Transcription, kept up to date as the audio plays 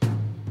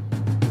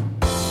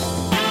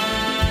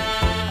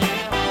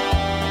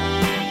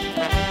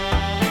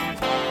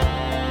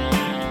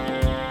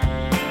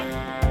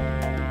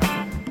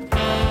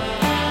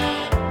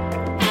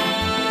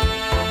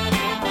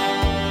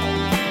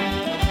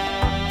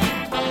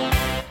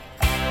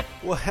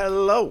Well,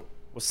 hello.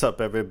 What's up,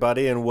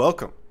 everybody, and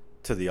welcome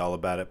to the All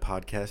About It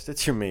podcast.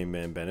 It's your main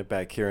man, Bennett,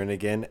 back here and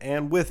again.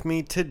 And with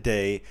me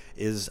today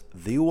is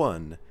the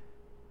one,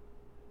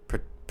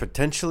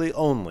 potentially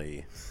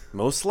only,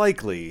 most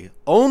likely,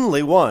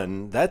 only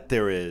one that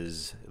there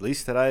is, at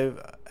least that I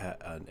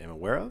am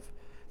aware of.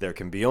 There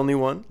can be only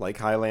one, like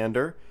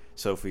Highlander.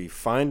 So if we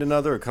find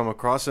another or come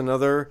across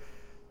another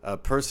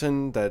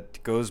person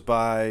that goes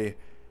by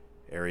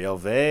Ariel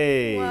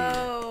Vey,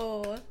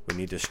 Whoa. we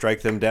need to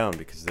strike them down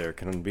because there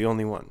can be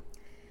only one.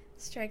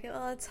 Strike it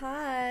while it's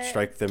hot.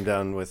 Strike them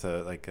down with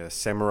a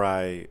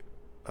samurai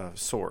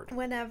sword.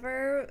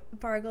 Whenever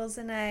Bargles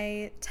and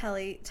I tell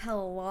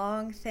a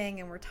long thing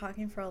and we're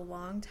talking for a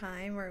long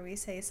time, where we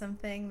say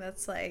something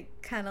that's like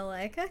kind of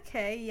like,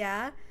 okay,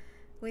 yeah,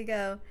 we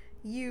go,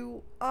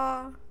 you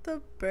are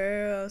the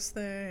best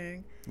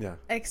thing. Yeah.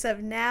 Except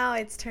now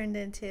it's turned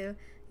into,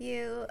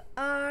 you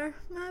are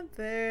my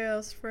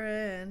best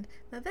friend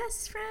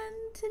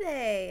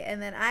today.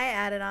 And then I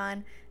added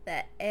on,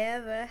 that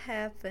ever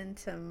happened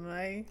to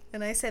me.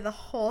 And I say the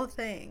whole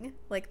thing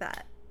like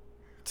that.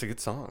 It's a good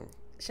song.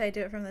 Should I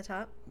do it from the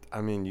top?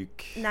 I mean,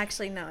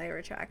 Actually, no, I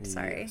retract.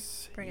 Sorry.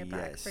 Yes, Bring it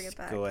back. yes. Bring it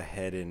back. Go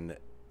ahead and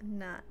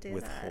Not do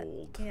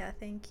withhold. that. Yeah,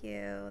 thank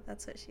you.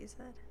 That's what she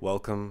said.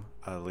 Welcome,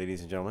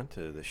 ladies and gentlemen,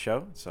 to the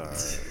show. It's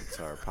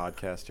our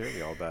podcast here.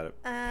 The All About It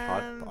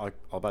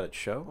All About It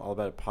show. All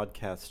About It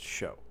podcast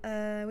show.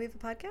 We have a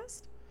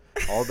podcast?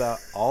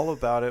 All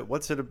about it.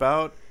 What's it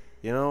about?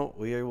 You know,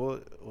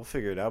 we'll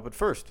figure it out. But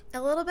first,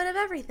 A little bit of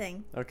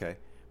everything. okay.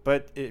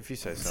 But if you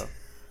say so.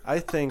 I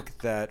think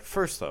that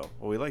first, though,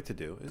 what we like to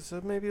do is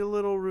maybe a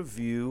little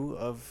review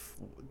of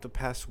the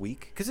past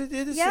week. Because it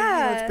is,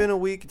 it's been a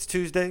week. It's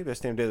Tuesday,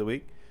 best damn day of the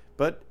week.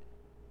 But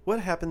what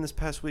happened this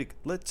past week?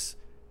 Let's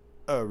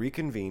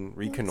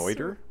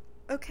reconnoiter.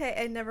 Okay,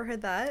 I never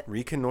heard that.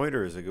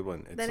 Reconnoiter is a good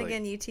one. It's Then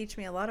again, you teach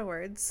me a lot of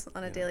words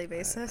on a daily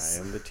basis.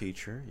 I am the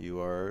teacher.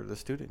 You are the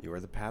student. You are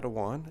the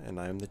Padawan, and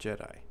I am the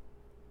Jedi.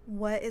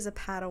 What is a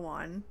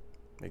Padawan?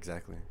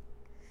 Exactly.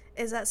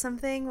 Is that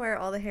something where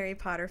all the Harry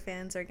Potter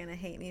fans are going to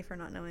hate me for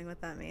not knowing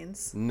what that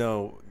means?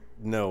 No,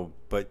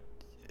 but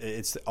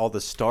it's all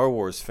the Star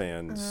Wars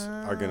fans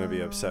are going to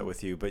be upset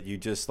with you, but you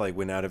just like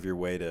went out of your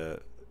way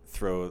to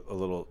throw a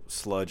little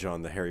sludge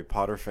on the Harry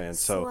Potter fans.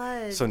 So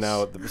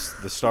now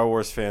the Star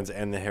Wars fans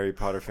and the Harry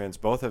Potter fans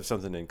both have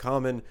something in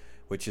common,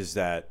 which is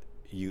that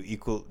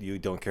you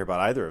don't care about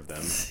either of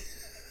them.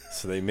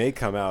 So they may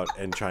come out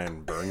and try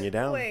and burn you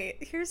down. Wait,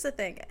 here's the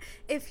thing.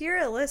 If you're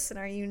a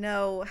listener, you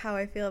know how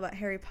I feel about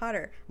Harry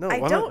Potter. No,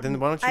 why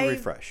don't you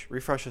refresh?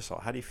 Refresh us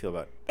all. How do you feel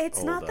about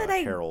not that I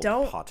Harold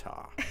don't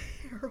Potter?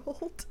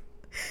 Harold.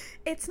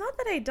 It's not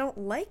that I don't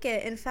like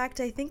it. In fact,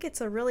 I think it's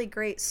a really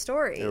great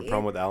story. You have a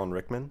problem with Alan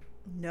Rickman?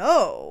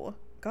 No.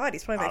 God,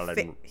 he's probably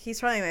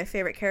my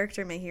favorite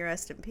character. May he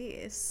rest in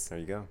peace. There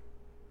you go.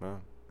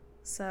 Wow.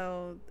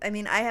 So, I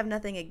mean, I have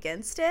nothing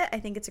against it. I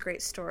think it's a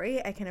great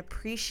story. I can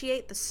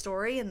appreciate the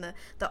story and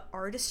the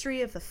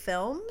artistry of the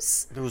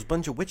films. There was a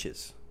bunch of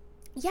witches.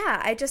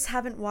 Yeah, I just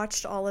haven't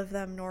watched all of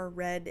them nor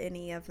read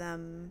any of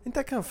them. Isn't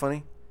that kind of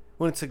funny?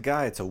 When it's a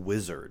guy, it's a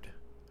wizard.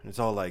 And it's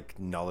all like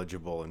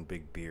knowledgeable and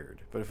big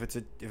beard. But if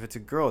it's a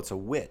girl, it's a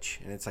witch.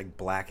 And it's like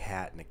black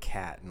hat and a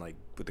cat and like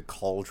with a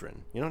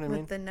cauldron. You know what I mean?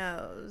 With the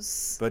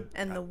nose.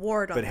 And the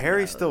ward on the nose. But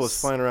Harry nose. still was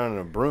flying around in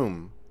a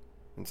broom.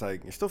 It's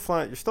like, you're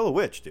still a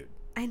witch, dude.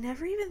 I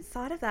never even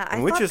thought of that.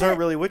 And witches aren't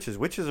really witches.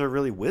 Witches are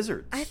really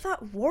wizards. I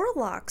thought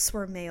warlocks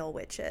were male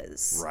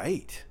witches.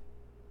 Right.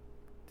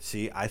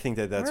 See, I think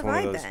that's one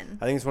of those. Then?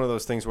 I think it's one of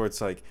those things where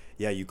it's like,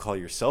 yeah, you call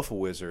yourself a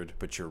wizard,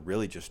 but you're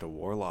really just a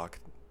warlock,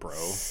 bro.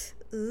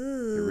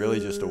 Ooh. You're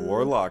really just a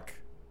warlock,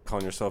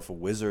 calling yourself a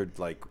wizard.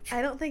 Like,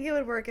 I don't think it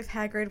would work if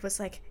Hagrid was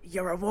like,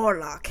 "You're a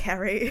warlock,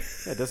 Harry."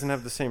 Yeah, it doesn't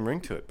have the same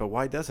ring to it. But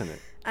why doesn't it?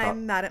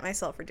 I'm mad at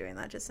myself for doing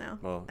that just now.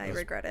 Well, I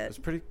regret it. It's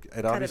pretty.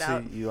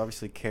 You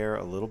obviously care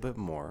a little bit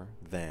more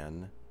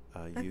than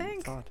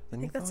you thought. I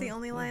think that's the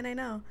only line I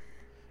know.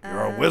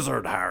 You're a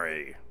wizard,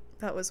 Harry.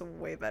 That was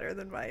way better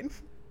than mine.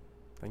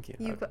 Thank you.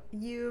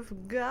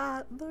 You've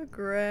got the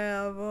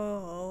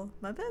gravel,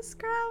 my best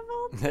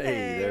gravel today.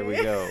 Hey, there we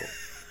go.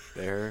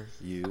 There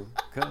you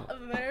go.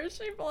 There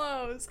she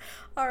blows.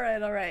 All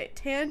right.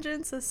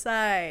 Tangents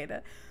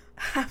aside,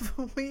 have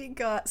we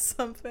got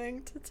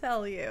something to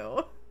tell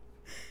you?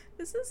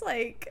 This is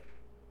like,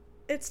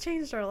 it's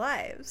changed our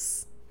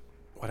lives.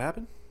 What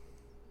happened?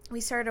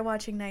 We started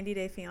watching 90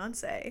 Day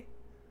Fiancé.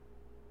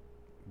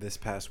 This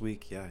past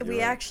week, yeah.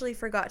 We actually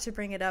forgot to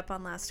bring it up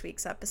on last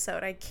week's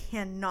episode. I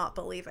cannot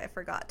believe I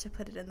forgot to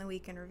put it in the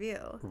week in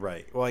review.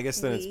 Right. Well, I guess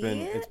then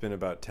it's been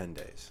about 10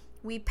 days.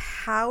 We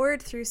powered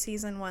through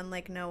season 1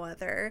 like no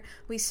other.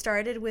 We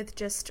started with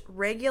just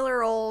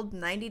regular old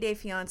 90 Day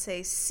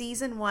Fiancé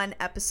season 1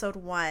 episode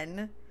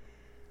 1.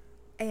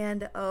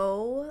 And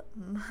oh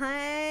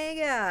my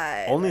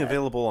god. Only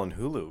available on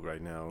Hulu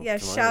right now. Yeah,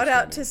 shout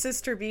out to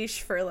Sister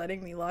Beesh for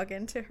letting me log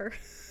into her.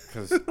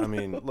 Because, I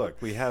mean, look,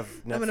 we have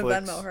Netflix. I'm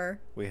going to Venmo her.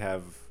 We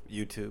have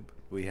YouTube.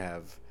 We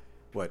have,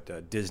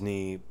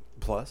 Disney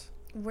Plus?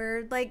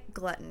 We're like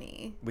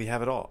gluttony. We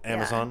have it all.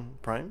 Amazon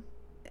Prime?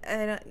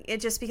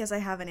 Just because I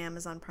have an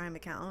Amazon Prime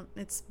account.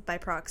 It's by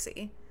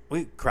proxy.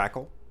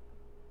 Crackle.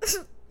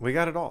 We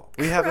got it all.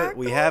 We have it.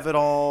 We have it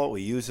all.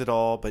 We use it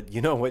all. But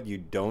you know what? You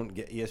don't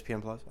get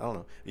ESPN Plus. I don't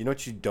know. You know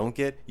what you don't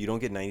get? You don't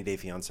get 90 Day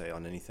Fiance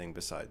on anything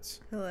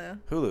besides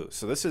Hulu.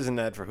 So this isn't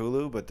an ad for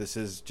Hulu, but this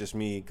is just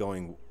me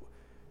going.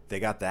 They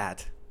got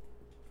that.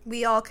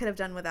 We all could have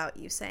done without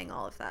you saying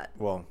all of that.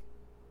 Well,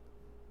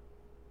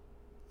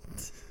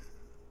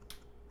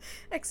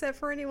 except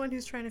for anyone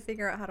who's trying to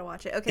figure out how to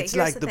watch it. Okay,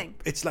 here's the thing.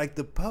 It's like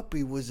the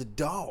puppy was a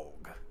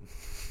dog.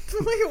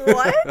 Wait,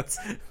 what?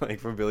 Like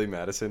from Billy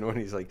Madison when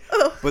he's like,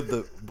 but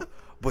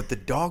the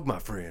dog, my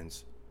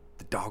friends,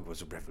 the dog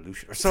was a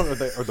revolution or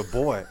something, or the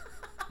boy,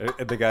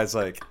 and the guy's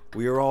like,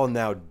 we are all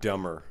now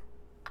dumber.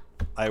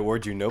 I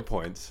award you no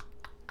points,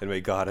 and may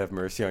God have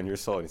mercy on your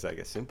soul. And he's like,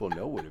 a simple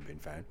no would have been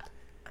fine.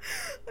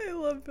 I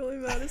love Billy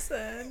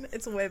Madison.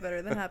 It's way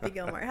better than Happy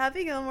Gilmore.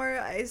 Happy Gilmore,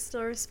 I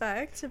still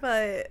respect,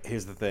 but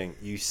here's the thing: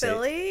 you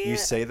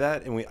say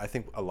that, and I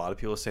think a lot of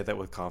people say that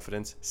with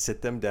confidence.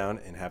 Sit them down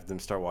and have them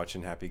start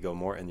watching Happy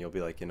Gilmore, and you'll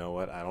be like, you know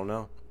what? I don't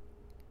know.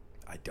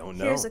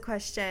 Here's a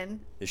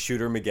question: is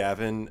Shooter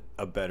McGavin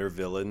a better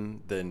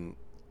villain than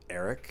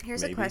Eric?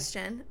 Here's a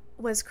question: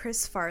 was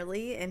Chris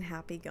Farley in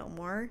Happy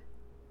Gilmore?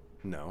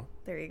 No.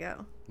 There you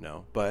go.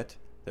 No, but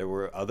there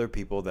were other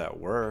people that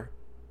were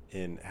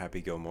in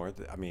Happy Gilmore.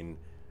 I mean,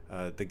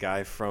 the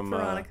guy from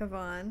Veronica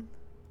Vaughn.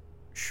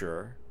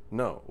 Sure.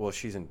 No. Well,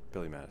 she's in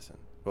Billy Madison.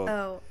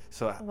 Well,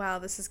 wow,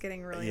 this is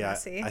getting really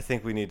messy. I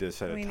think we need to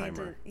set a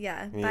timer.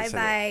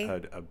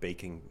 Bye. A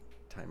baking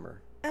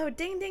timer. Oh,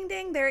 ding, ding,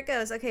 ding. There it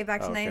goes. Okay, back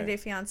to 90 Day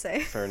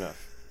Fiance. Fair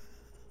enough.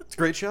 It's a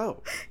great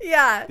show.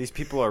 Yeah. These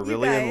people are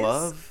really in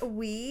love.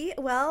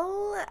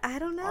 I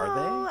don't know.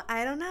 Are they?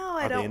 I don't know.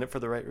 Are they in it for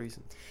the right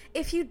reasons?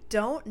 If you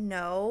don't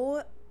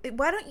know,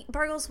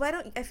 Bargles,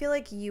 I feel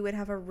like you would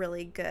have a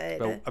really good,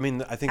 but, I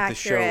mean, I think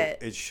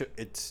accurate... the show,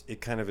 it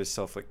kind of is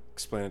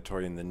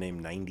self-explanatory in the name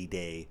 90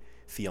 Day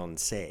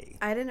Fiancé.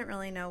 I didn't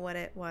really know what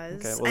it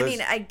was. Okay, well, I mean,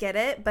 I get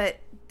it, but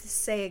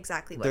say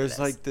exactly what it is. There's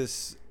like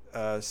this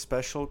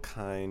special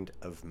kind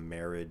of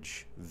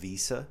marriage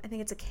visa. I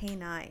think it's a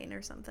K9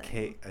 or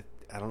something.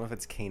 I don't know if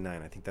it's K9.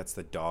 I think that's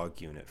the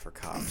dog unit for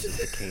cops. It's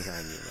the K9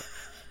 unit.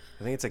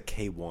 I think it's a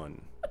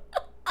K1.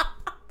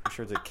 I'm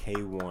sure it's a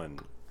K1.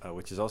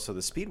 Which is also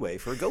the speedway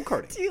for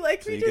go-karting. Do you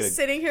like me just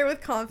sitting here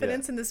with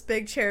confidence in this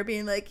big chair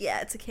being like,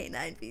 yeah, it's a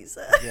K9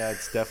 visa. Yeah,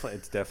 it's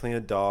definitely a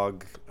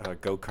dog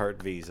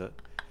go-kart visa.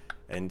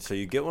 And so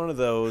you get one of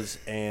those,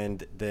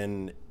 and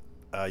then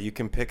you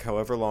can pick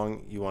however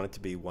long you want it to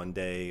be, 1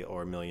 day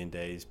or a million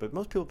days. But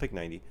most people pick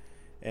 90.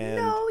 And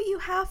no, you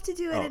have to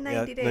do it in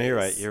 90 days. No, you're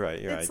right.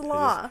 It's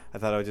law. I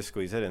thought I would just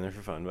squeeze it in there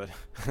for fun, but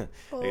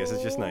I guess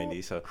it's just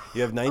 90. So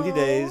you have 90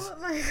 days.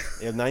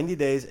 You have 90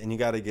 days, and you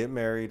got to get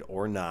married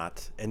or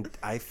not. And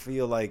I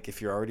feel like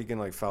if you're already going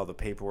to like file the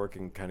paperwork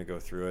and kind of go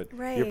through it,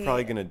 you're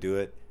probably going to do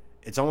it.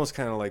 It's almost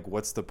kind of like,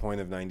 what's the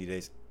point of 90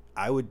 days?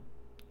 I would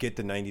get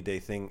the 90-day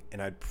thing,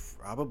 and I'd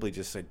probably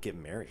just like get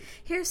married.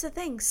 Here's the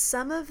thing.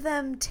 Some of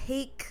them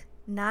take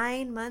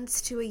 9 months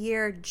to a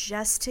year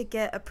just to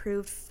get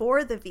approved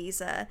for the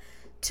visa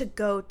to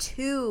go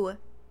to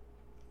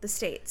the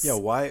States. Yeah,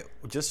 why?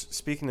 Just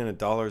speaking in a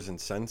dollars and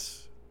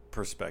cents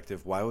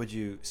perspective, why would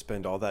you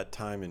spend all that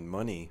time and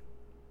money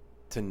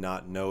to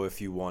not know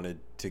if you wanted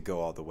to go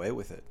all the way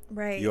with it?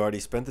 Right. You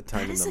already spent the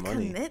time and the money.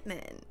 That is a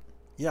commitment.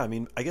 Yeah, I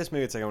mean, I guess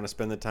maybe it's like I want to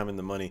spend the time and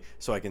the money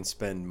so I can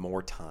spend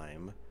more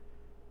time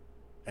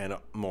and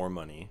more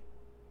money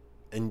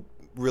and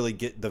really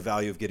get the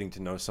value of getting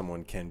to know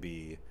someone can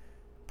be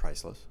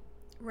priceless.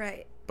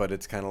 Right. But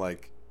it's kind of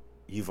like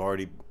you've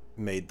already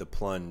made the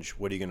plunge.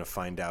 What are you going to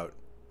find out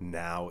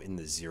now in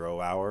the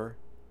 0 hour?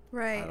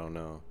 Right. I don't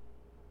know.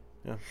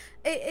 Yeah.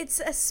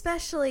 It's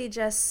especially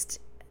just,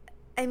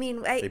 I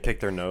mean, they pick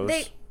their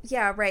nose.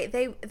 Yeah, right.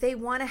 They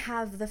want to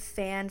have the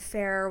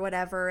fanfare or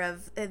whatever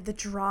of the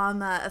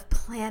drama of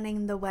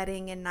planning the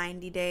wedding in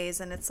 90 days.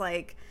 And it's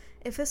like,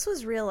 if this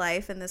was real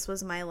life and this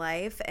was my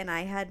life and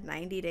I had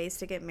 90 days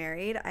to get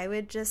married, I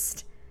would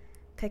just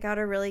pick out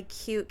a really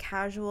cute,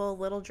 casual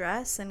little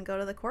dress and go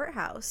to the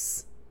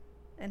courthouse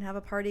and have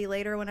a party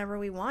later whenever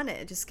we want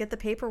it. Just get the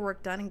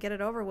paperwork done and get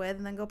it over with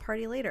and then go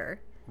party later.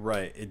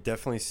 Right. It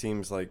definitely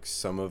seems like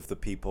some of the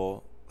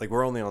people, like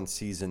we're only on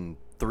season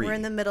 3. We're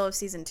in the middle of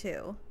season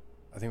 2.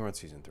 I think we're on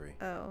season 3.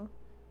 Oh.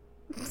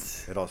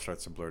 It all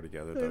starts to blur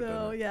together though,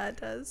 doesn't it? Yeah, it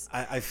does.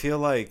 I feel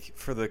like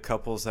for the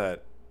couples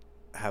that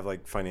have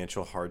like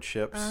financial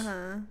hardships,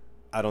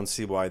 I don't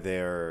see why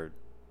they're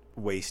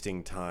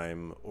wasting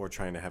time or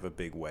trying to have a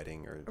big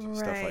wedding or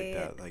stuff like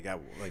that. Like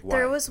why?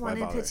 There was one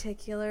in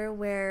particular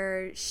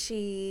where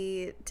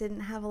she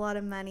didn't have a lot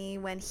of money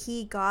when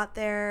he got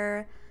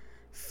there.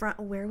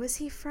 Where was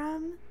he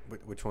from?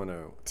 Which one?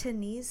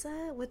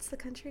 Tunisia? What's the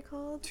country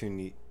called?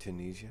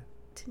 Tunisia?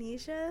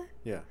 Tunisia?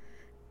 Yeah.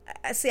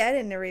 See, I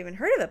didn't never even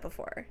heard of it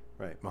before.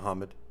 Right.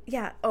 Muhammad.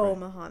 Yeah. Oh, right.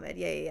 Muhammad.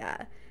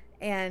 Yeah.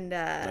 And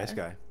nice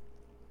guy.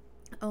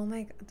 Oh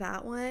my,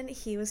 that one,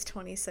 he was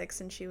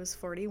 26 and she was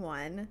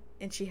 41,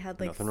 and she had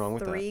like Nothing wrong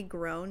with three that.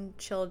 grown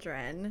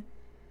children.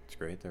 It's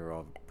great. They were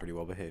all pretty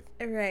well behaved.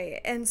 Right.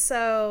 And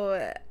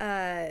so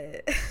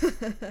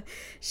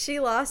she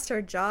lost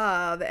her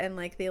job and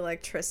like the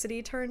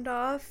electricity turned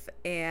off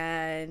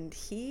and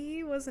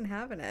he wasn't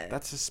having it.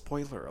 That's a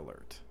spoiler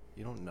alert.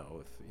 You don't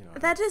know if, you know.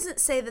 That doesn't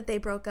say that they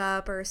broke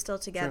up or are still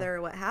together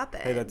or what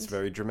happened. Hey, that's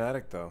very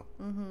dramatic, though.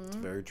 Mm-hmm. It's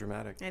very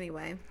dramatic.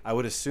 Anyway. I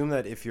would assume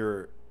that if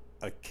you're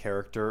a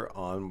character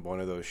on one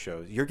of those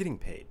shows, you're getting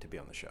paid to be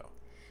on the show.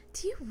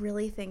 Do you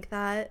really think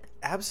that?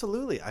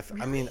 Absolutely.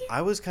 I mean,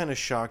 I was kind of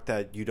shocked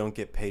that you don't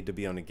get paid to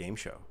be on a game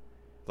show.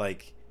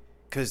 Like,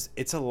 because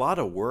it's a lot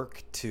of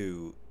work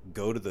to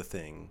go to the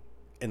thing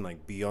and,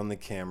 like, be on the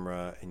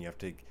camera. And you have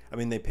to, I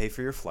mean, they pay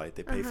for your flight.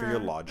 They pay for your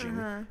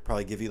lodging.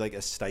 Probably give you, like,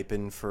 a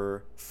stipend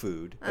for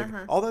food. Like,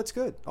 all that's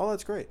good. All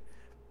that's great.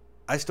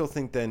 I still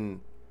think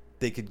then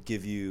they could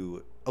give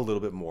you a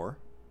little bit more.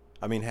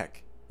 I mean,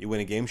 heck. You win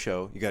a game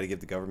show, you got to give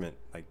the government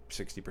like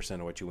 60%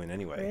 of what you win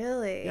anyway.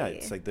 Really? Yeah,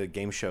 it's like the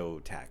game show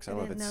tax. I don't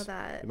know if it's. Know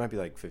that. It might be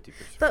like 50%.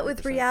 But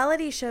with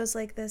reality shows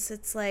like this,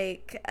 it's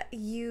like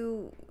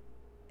you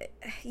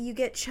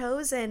get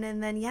chosen,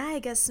 and then I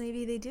guess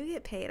maybe they do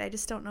get paid. I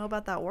just don't know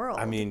about that world.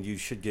 I mean, you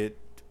should get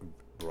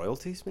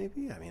royalties,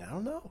 maybe. I mean, I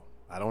don't know.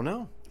 Oh my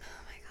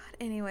god.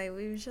 Anyway,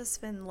 we've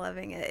just been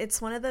loving it.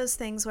 It's one of those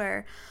things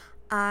where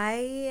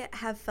I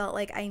have felt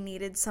like I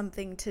needed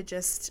something to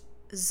just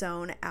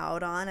zone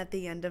out on at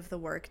the end of the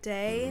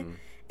workday,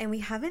 and we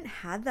haven't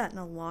had that in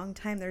a long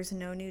time. There's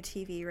no new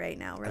TV right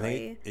now, really. I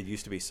think it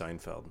used to be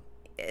Seinfeld.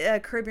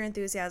 Curb Your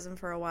Enthusiasm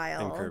for a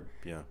while.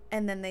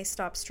 And then they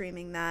stopped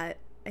streaming that,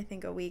 I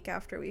think, a week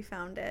after we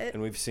found it.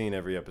 And we've seen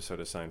every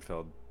episode of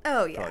Seinfeld.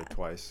 Oh, yeah. Probably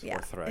twice or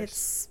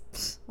thrice.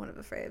 It's one of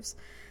the faves.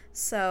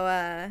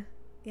 So,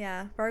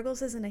 yeah,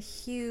 Vargles isn't a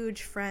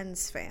huge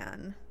Friends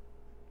fan.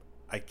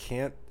 I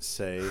can't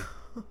say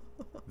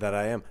that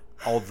I am.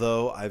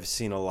 Although I've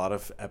seen a lot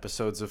of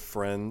episodes of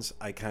Friends,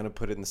 I kind of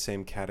put it in the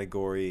same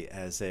category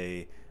as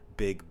a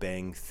Big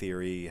Bang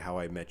Theory, How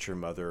I Met Your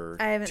Mother,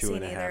 I haven't Two seen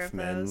and a either Half of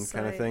Men those,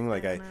 kind of thing.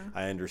 Like I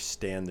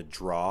understand the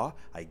draw.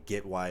 I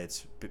get why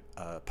it's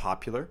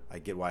popular. I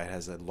get why it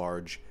has a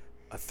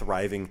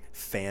thriving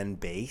fan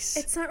base.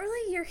 It's not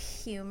really your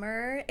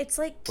humor. It's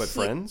like what,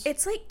 Friends?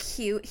 It's like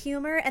cute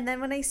humor, and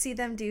then when I see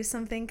them do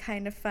something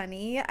kind of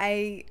funny,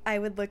 I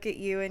would look at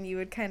you and you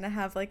would kind of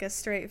have like a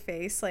straight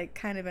face, like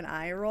kind of an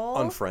eye roll.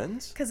 On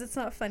Friends? Because it's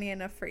not funny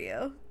enough for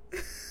you.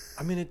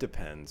 I mean, it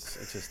depends.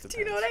 It just depends.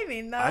 Do you know what I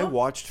mean, though? I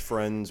watched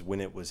Friends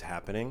when it was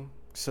happening,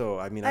 so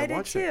I mean, I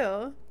watched did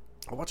too.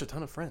 I watch a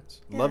ton of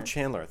Friends. Yeah. Love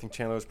Chandler. I think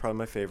Chandler was probably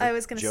my favorite. I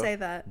was going to say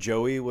that.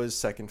 Joey was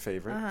second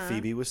favorite.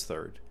 Phoebe was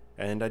third.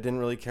 And I didn't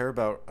really care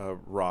about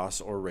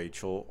Ross or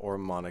Rachel or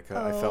Monica.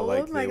 I felt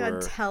like oh my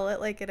god, tell it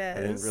like it is.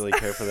 I didn't really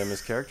care for them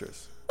as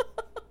characters.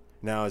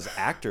 Now, as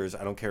actors,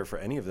 I don't care for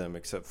any of them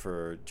except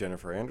for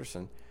Jennifer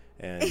Anderson.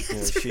 And you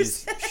know,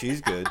 she's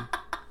good.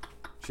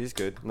 She's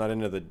good. I'm not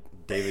into the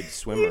David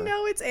Schwimmer. You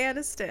know it's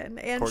Aniston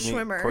and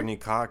Schwimmer. Courtney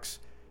Cox.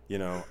 You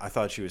know, I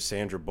thought she was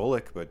Sandra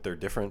Bullock, but they're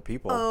different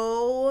people.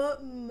 Oh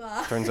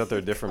my! Turns out they're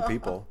different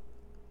people.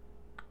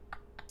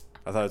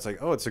 I thought it's like,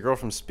 oh, it's the girl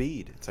from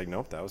Speed. It's like,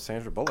 nope, that was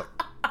Sandra Bullock.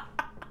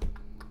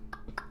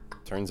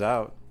 Turns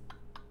out.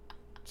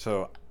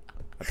 So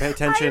I pay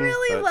attention. I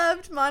really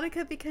loved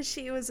Monica because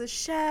she was a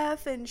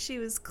chef and she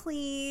was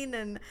clean,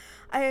 and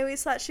I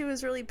always thought she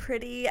was really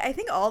pretty. I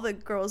think all the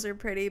girls are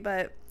pretty,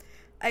 but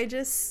I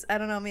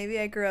don't know, maybe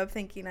I grew up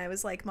thinking I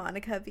was like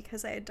Monica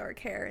because I had dark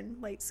hair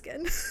and light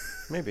skin.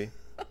 Maybe.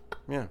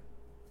 Yeah.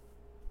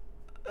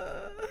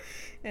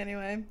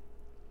 Anyway.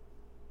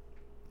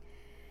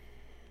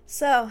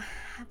 So,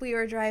 we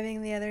were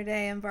driving the other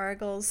day and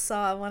Vargles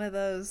saw one of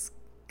those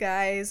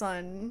guys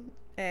on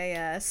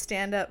a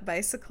stand-up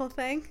bicycle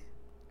thing.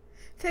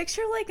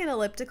 Picture like an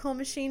elliptical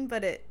machine,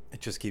 but it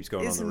just keeps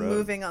going on the road. Is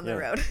moving on the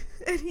road.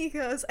 And he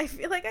goes, I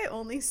feel like I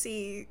only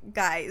see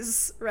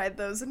guys ride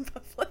those in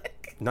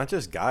public. Not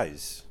just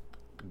guys.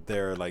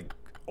 They're like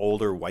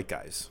older white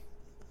guys.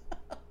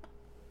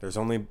 There's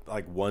only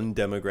like one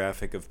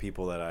demographic of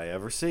people that I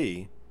ever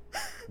see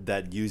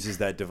that uses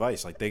that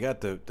device. Like they got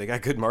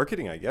good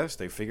marketing, I guess.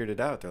 They figured it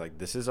out. They're like,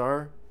 this is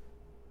our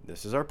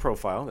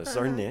profile. This is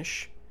our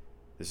niche.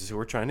 This is who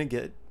we're trying to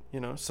get, you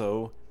know,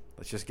 so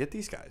let's just get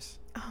these guys.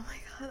 Oh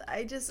my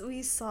god,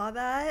 we saw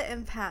that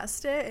and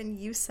passed it and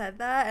you said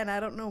that and I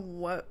don't know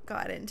what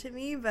got into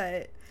me,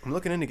 but I'm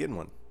looking into getting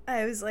one.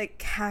 I was like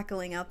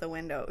cackling out the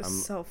window. It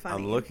was so funny.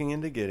 I'm looking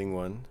into getting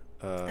one.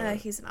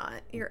 He's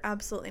not. You're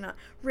absolutely not.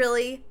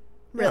 Really?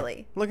 Really?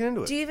 Yeah, looking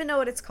into it. Do you even know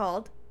what it's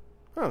called?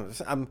 Oh,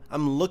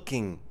 I'm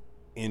looking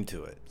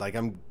into it. Like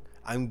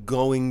I'm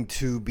going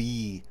to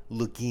be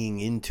looking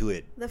into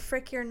it. The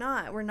frick you're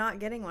not. We're not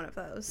getting one of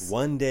those.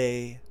 One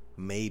day,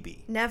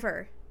 maybe.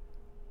 Never.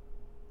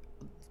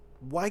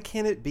 Why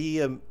can't it be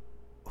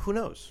who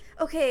knows?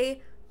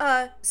 Okay,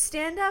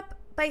 stand-up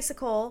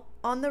bicycle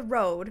on the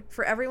road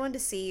for everyone to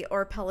see,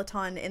 or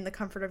Peloton in the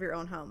comfort of your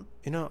own home.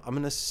 You know, I'm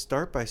going to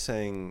start by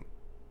saying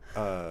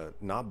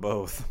not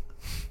both.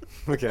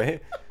 Okay.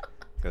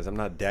 Because I'm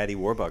not Daddy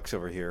Warbucks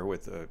over here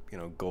with,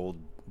 gold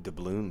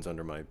doubloons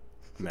under my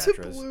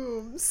mattress.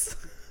 Doubloons.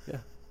 Yeah.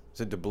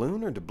 Is it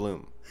doubloon or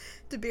doubloon?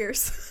 De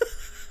Beers.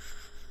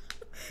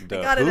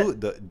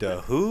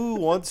 The Who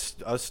wants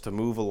us to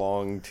move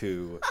along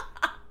to...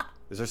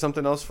 Is there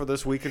something else for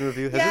this week in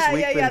review? Has this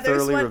week been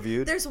thoroughly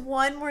reviewed? There's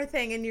one more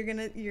thing, and you're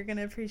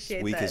gonna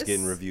appreciate this. Week is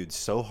getting reviewed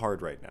so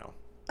hard right now.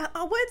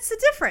 What's the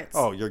difference?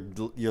 Oh, you're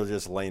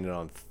just laying it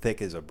on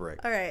thick as a brick.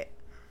 All right.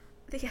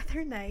 The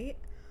other night,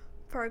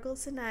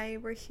 Pargles and I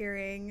were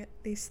hearing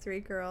these 3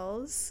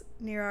 girls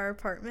near our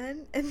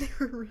apartment, and they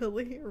were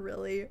really,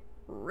 really,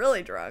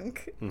 really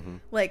drunk. Mm-hmm.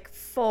 Like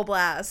full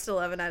blast,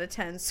 11 out of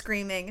 10,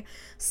 screaming,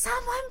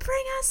 "Someone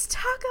bring us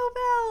Taco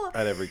Bell!"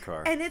 At every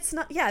car. And it's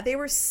not, they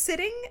were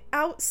sitting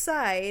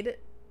outside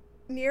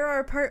near our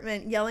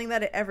apartment yelling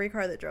that at every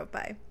car that drove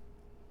by.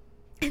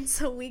 And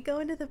so we go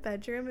into the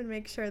bedroom and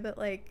make sure that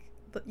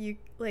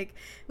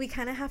we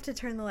kind of have to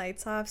turn the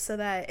lights off so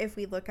that if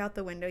we look out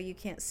the window you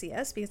can't see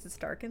us because it's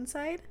dark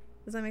inside.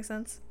 Does that make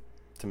sense?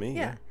 To me,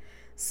 yeah.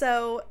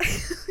 So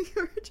we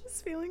were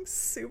just feeling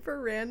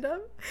super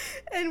random,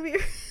 and we were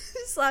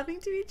just laughing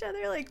to each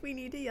other like we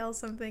need to yell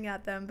something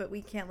at them, but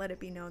we can't let it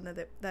be known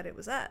that it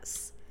was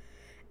us.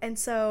 And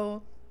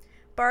so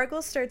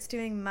Bargle starts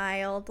doing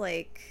mild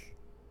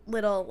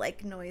little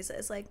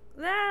noises like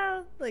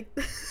ah, like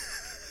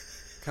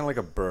kind of like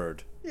a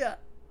bird. Yeah.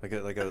 Like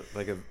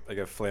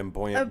a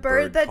flamboyant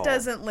bird that call.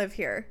 Doesn't live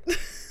here.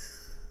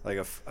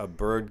 Like a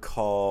bird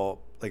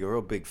call, like a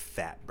real big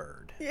fat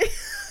bird. Yeah.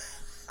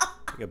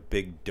 Like a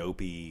big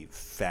dopey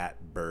fat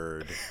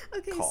bird.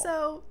 Okay, call.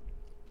 So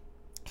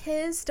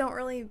his don't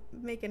really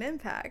make an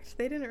impact.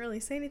 They didn't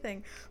really say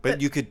anything.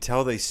 But you could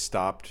tell they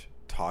stopped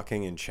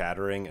talking and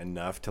chattering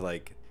enough to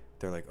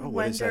they're like, oh,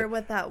 what is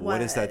that?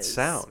 What is that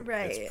sound?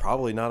 Right. It's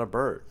probably not a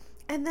bird.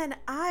 And then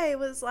I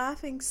was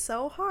laughing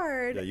so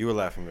hard. Yeah, you were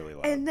laughing really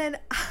loud. And then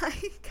I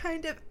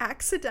kind of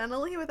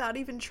accidentally, without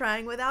even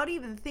trying, without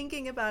even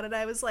thinking about it,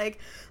 I was like,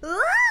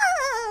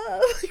 ah!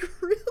 Like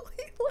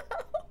really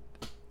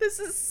loud. This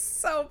is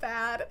so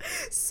bad.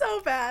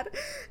 So bad.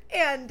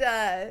 And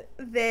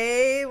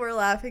they were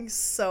laughing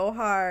so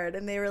hard.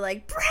 And they were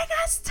like, bring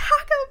us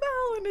Taco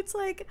Bell. And it's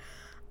like,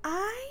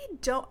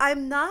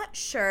 I'm not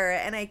sure,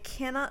 and I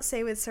cannot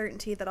say with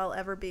certainty that I'll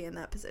ever be in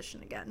that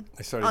position again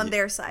on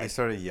their side. I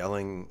started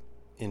yelling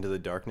into the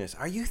darkness,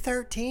 are you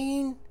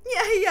 13?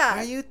 Yeah.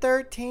 Are you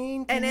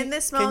 13? In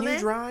this moment, can you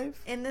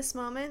drive? In this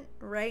moment,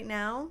 right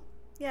now,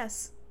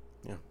 yes.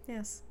 Yeah.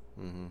 Yes.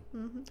 Mm-hmm.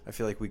 Mm-hmm. I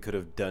feel like we could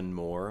have done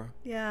more.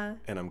 Yeah.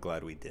 And I'm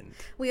glad we didn't.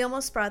 We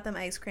almost brought them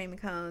ice cream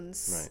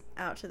cones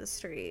out to the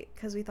street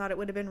because we thought it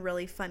would have been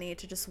really funny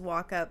to just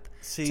walk up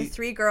to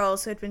 3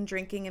 girls who had been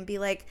drinking and be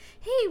like,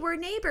 "Hey, we're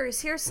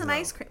neighbors. Here's some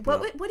ice cream."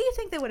 What do you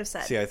think they would have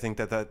said? See, I think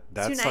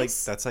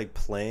that's like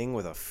playing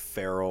with a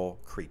feral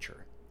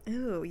creature.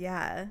 Ooh,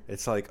 yeah.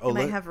 It's like, oh,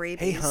 look, have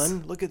rabies. Hey,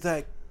 hun, look at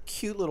that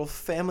cute little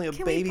family of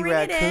baby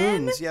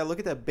raccoons. Yeah, look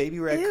at that baby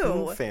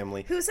raccoon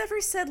family. Who's ever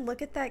said,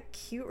 look at that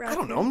cute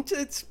raccoon? I don't know.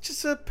 It's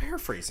just a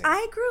paraphrasing.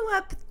 I grew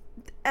up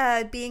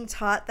being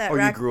taught that...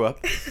 you grew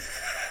up?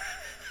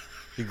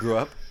 You grew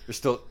up? You're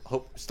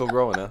still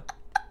growing, huh?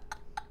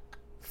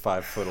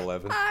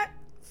 5'11".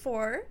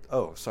 4.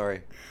 Oh,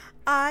 sorry.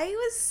 I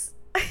was...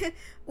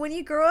 When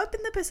you grow up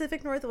in the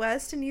Pacific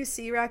Northwest and you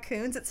see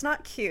raccoons, it's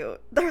not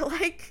cute. They're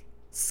like...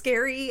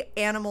 scary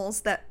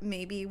animals that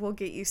maybe will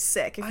get you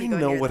sick if you go near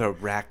them. I know what a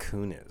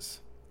raccoon is.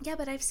 Yeah,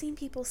 but I've seen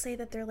people say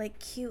that they're like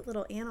cute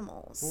little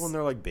animals. Well, and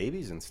they're like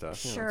babies and stuff.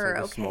 Sure,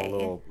 it's like a small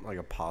little, like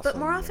a possum. But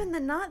more often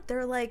than not,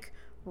 they're like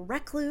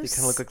recluse. They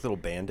kind of look like little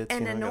bandits.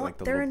 And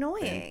they're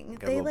annoying.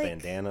 They got a little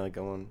bandana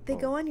going. They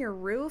go on your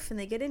roof and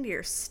they get into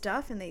your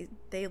stuff and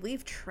they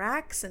leave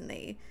tracks and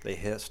they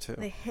hiss too.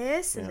 They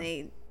hiss and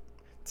they...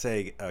 It's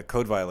a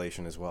code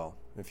violation as well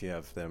if you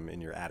have them in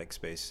your attic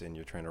space and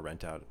you're trying to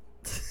rent out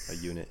a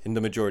unit in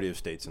the majority of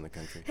states in the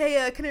country.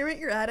 Hey, can I rent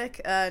your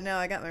attic? No,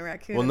 I got my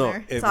raccoon in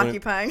there. It's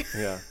occupying.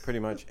 Yeah, pretty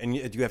much. And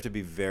you have to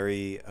be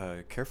very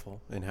careful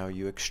in how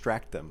you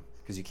extract them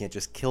because you can't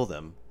just kill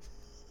them.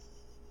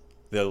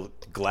 They'll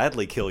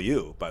gladly kill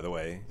you, by the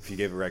way, if you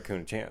gave a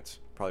raccoon a chance.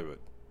 Probably would.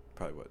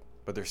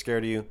 But they're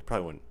scared of you.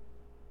 Probably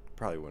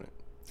wouldn't.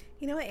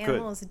 You know what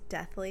animal is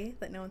deathly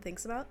that no one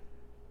thinks about?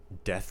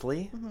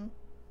 Deathly? Mm-hmm.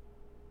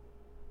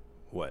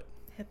 What?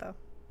 Hippo.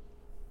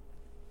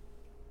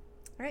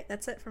 All right,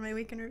 that's it for my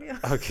week in review.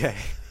 Okay.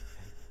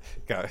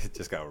 It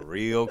just got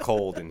real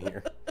cold in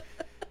here.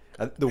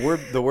 The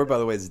word, by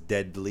the way, is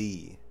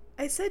deadly.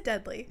 I said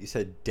deadly. You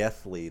said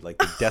deathly, like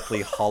the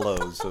Deathly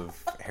Hollows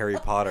of Harry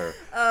Potter.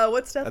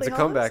 What's Deathly Hollows? That's a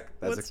comeback.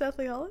 What's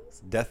Deathly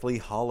Hollows? Deathly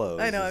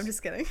Hollows. I know, I'm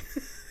just kidding.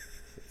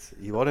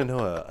 You want to know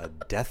a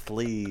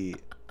deathly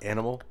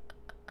animal?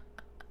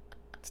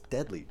 It's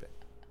deadly.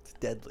 It's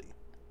deadly.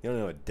 You don't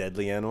know a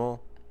deadly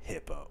animal?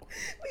 Hippo.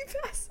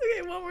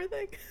 Okay, one more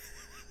thing.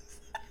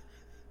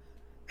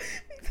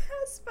 We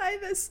passed by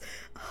this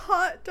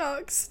hot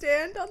dog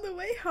stand on the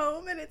way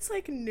home, and it's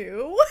like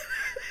new.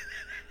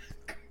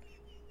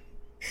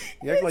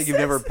 You act like you've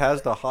never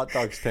passed a hot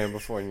dog stand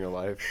before in your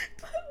life.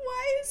 But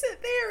why is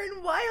it there,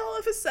 and why all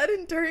of a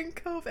sudden during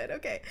COVID?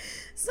 Okay,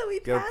 so we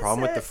You got a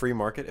problem with the free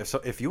market?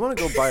 If you want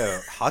to go buy a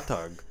hot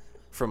dog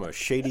from a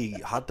shady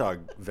hot dog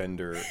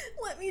vendor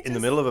in the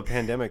middle of a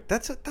pandemic,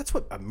 that's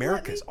what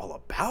America's all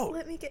about.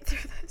 Let me get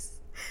through this.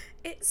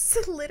 It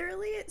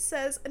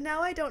says,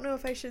 now I don't know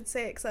if I should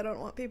say it because I don't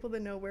want people to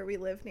know where we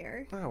live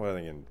near. Oh, well,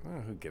 again,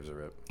 who gives a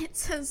rip? It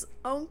says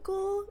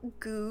Uncle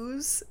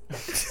Goose.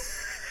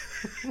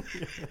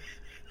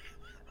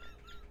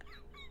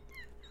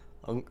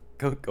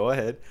 Go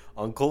ahead.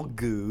 Uncle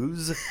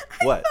Goose.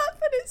 What? I thought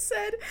that it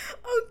said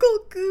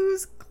Uncle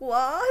Goose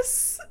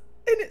Gloss,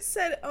 and it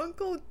said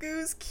Uncle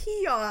Goose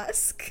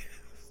Kiosk.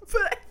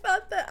 But I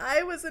thought that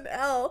I was an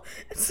L,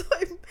 and so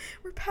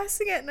we're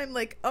passing it, and I'm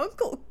like,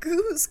 Uncle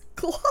Goose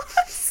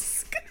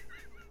Gloss.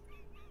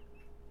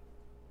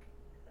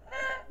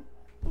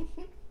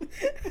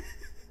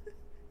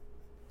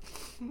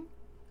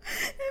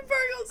 And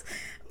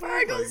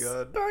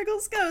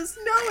Bargles goes,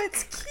 no,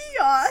 it's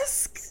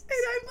kiosk.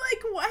 And I'm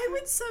like, why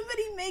would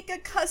somebody make a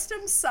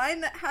custom sign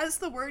that has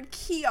the word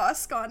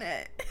kiosk on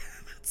it?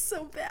 That's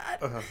so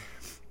bad. Okay.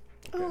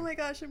 Oh my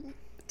gosh, I'm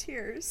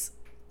tears.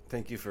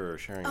 Thank you for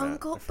sharing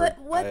Uncle, that. but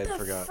what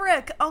the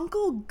frick?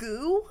 Uncle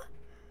Goo?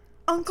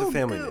 Uncle it's a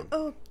family Goo. name.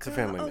 Oh, it's a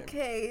family name.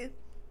 Okay.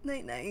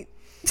 Night.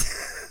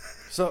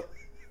 So,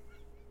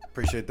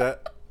 appreciate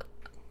that.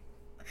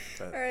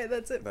 All right,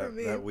 that's it for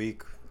me. That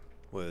week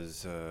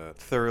was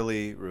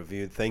thoroughly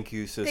reviewed. Thank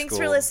you, Siskel. Thanks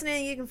for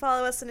listening. You can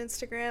follow us on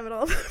Instagram and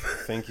all that.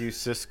 Thank you,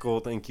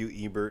 Siskel. Thank you,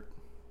 Ebert.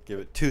 Give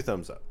it 2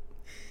 thumbs up.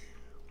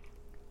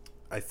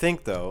 I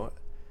think, though,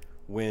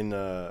 when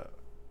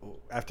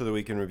after the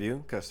week in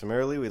review,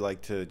 customarily, we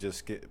like to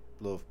just get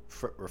a little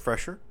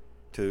refresher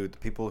to the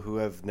people who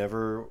have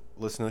never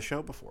listened to the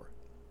show before.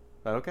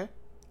 Is that okay?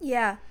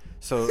 Yeah.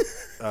 So,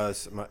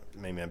 my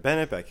main man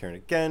Bennett back here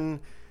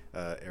again.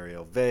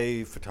 Ariel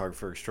Vey,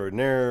 photographer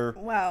extraordinaire.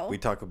 Wow. We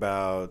talk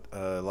about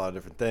a lot of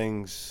different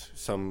things.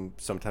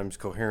 Sometimes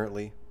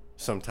coherently,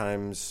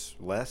 sometimes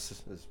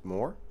less is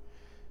more.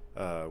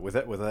 With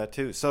that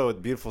too. So,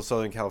 beautiful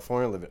Southern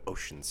California, live in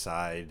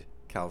Oceanside,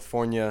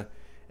 California,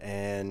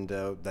 and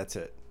that's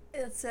it.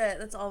 That's it.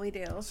 That's all we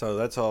do. So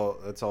that's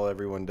all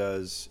everyone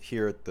does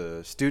here at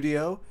the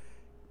studio.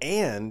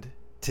 And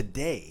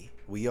today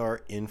we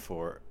are in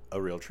for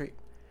a real treat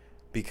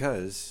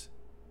because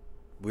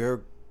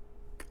we're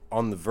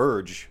on the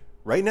verge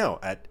right now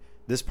at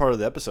this part of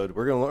the episode.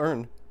 We're going to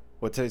learn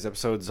what today's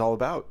episode is all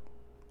about.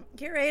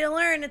 Get ready to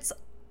learn.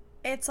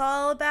 It's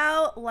all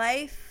about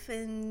life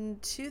in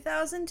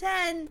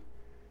 2010.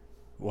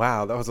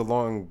 Wow, that was a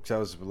long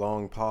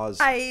pause.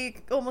 I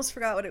almost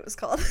forgot what it was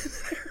called.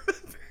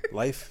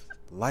 Life.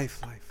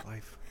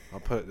 I'll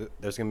put.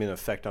 There's gonna be an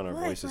effect on our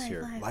voices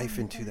here. Life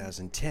in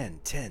 2010.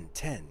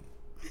 10.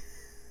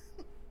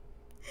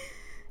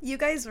 You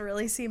guys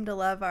really seem to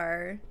love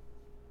our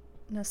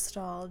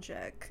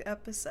nostalgic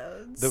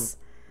episodes. The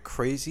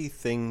crazy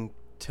thing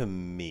to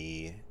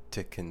me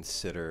to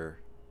consider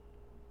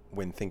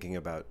when thinking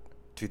about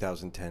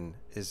 2010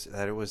 is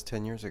that it was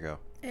 10 years ago.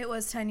 It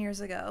was 10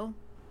 years ago.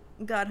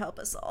 God help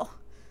us all.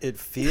 It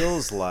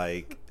feels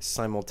like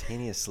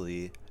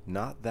simultaneously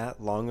not that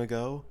long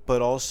ago,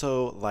 but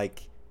also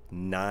like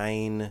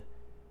 9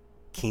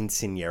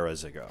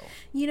 quinceañeras ago.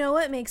 You know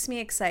what makes me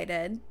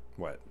excited?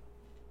 What?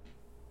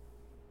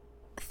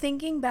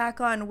 Thinking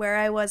back on where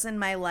I was in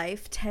my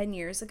life 10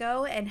 years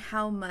ago and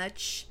how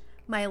much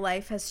my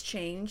life has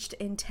changed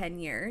in 10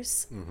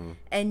 years. Mm-hmm.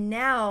 And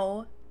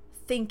now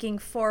thinking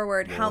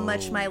forward how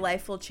much my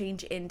life will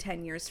change in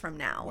 10 years from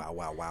now.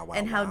 Wow.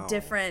 And how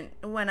different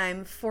when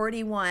I'm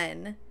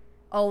 41,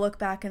 I'll look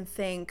back and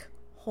think,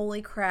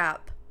 holy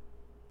crap,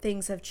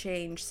 things have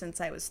changed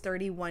since I was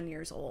 31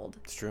 years old.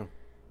 It's true.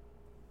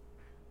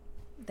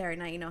 There,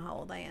 now you know how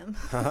old I am.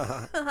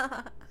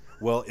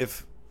 Well,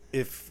 if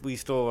we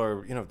still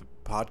are, the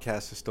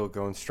podcast is still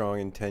going strong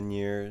in 10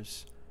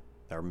 years,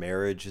 our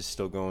marriage is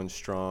still going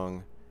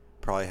strong,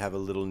 probably have a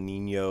little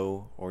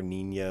Nino or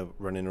Nina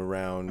running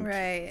around,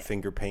 right,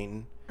 finger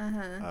painting.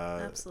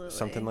 Absolutely.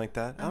 Something like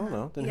that. I don't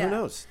know. Then who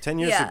knows? 10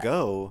 years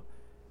ago,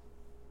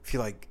 I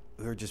feel like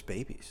we were just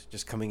babies,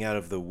 just coming out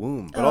of the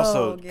womb, but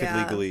also could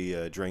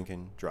legally drink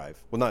and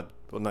drive. Well,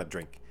 not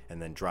drink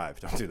and then drive.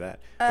 Don't do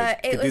that.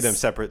 But could do them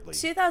separately.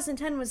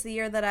 2010 was the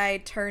year that I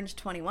turned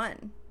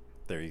 21.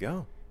 There you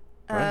go.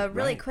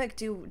 Really quick,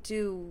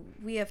 do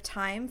we have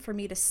time for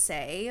me to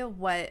say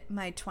what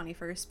my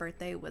 21st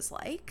birthday was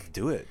like?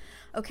 Do it.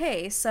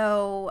 Okay,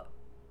 so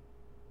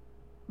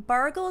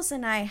Bargles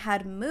and I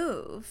had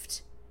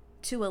moved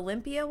to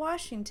Olympia,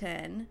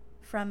 Washington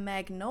from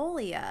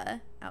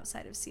Magnolia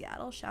outside of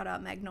Seattle. Shout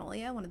out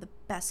Magnolia, one of the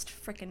best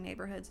freaking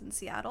neighborhoods in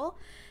Seattle.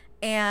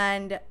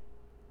 And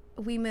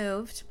we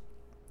moved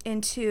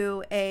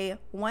into a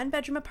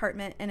 1-bedroom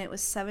apartment, and it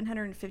was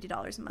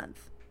 $750 a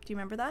month. Do you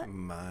remember that?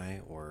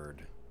 My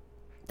word.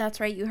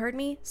 That's right. You heard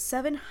me.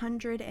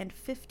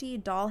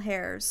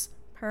 $750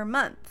 per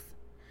month.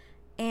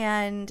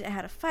 And it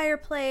had a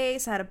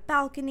fireplace, had a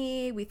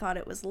balcony. We thought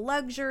it was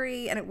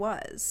luxury, and it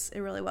was. It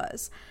really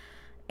was.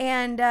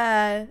 And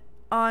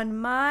on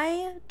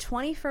my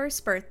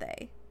 21st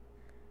birthday,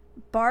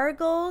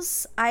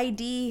 Bargle's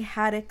ID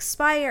had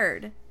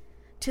expired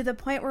to the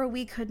point where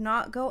we could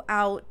not go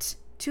out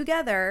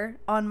together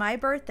on my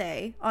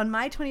birthday, on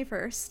my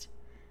 21st,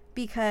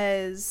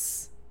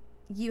 because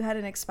you had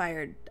an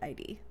expired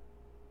ID.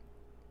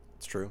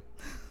 It's true.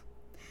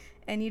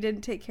 And you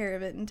didn't take care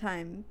of it in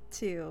time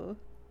to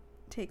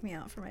take me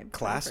out for my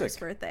Classic. 21st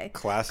birthday.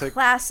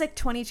 Classic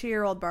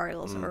 22-year-old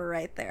Bargles are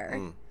right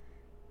there.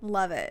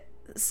 Love it.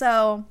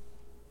 So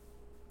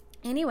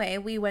anyway,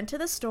 we went to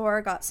the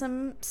store, got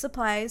some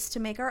supplies to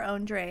make our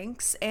own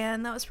drinks,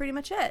 and that was pretty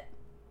much it.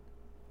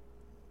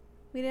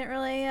 We didn't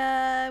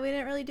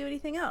really do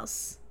anything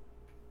else.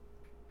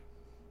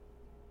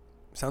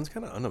 Sounds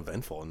kind of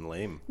uneventful and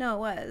lame. No, it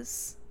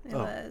was. It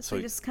was. So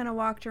we just kind of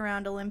walked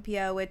around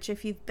Olympia, which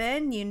if you've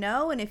been, you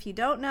know, and if you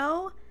don't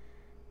know,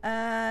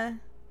 there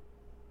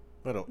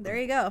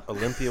you go.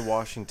 Olympia,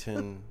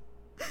 Washington.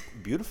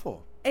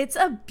 Beautiful. It's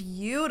a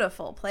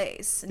beautiful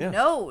place. Yeah.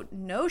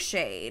 No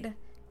shade.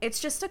 It's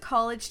just a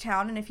college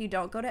town, and if you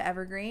don't go to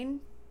Evergreen,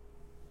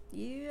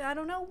 I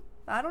don't know.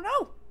 I don't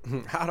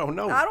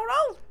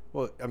know.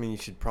 Well, I mean, you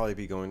should probably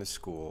be going to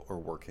school or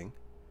working.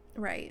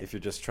 Right. If you're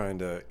just trying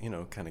to,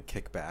 kind of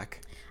kick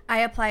back. I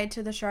applied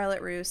to the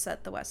Charlotte Russe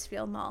at the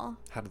Westfield Mall.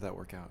 How did that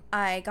work out?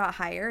 I got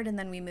hired, and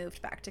then we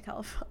moved back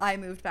to I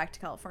moved back to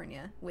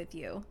California with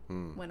you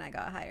when I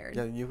got hired.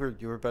 Yeah, you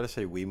were about to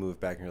say we moved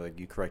back, and you're like,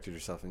 you corrected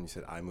yourself, and you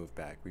said I moved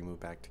back. We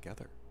moved back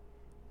together.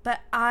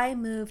 But I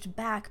moved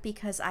back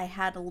because I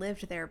had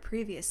lived there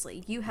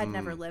previously. You had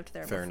never lived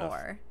there fair before.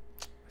 Enough.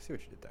 I see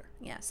what you did there.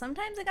 Yeah,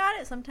 sometimes I got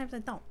it, sometimes I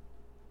don't.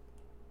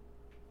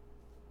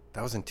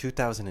 That was in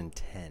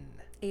 2010.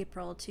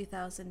 April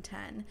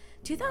 2010.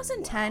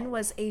 2010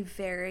 was a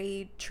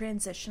very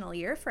transitional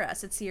year for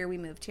us. It's the year we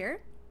moved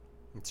here.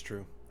 It's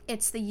true.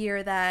 It's the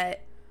year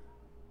that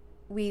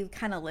we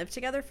kind of lived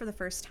together for the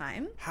first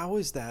time. How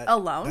is that?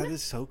 Alone? That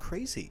is so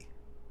crazy.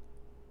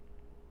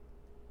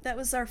 That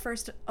was our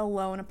first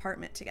alone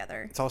apartment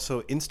together. It's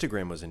also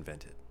Instagram was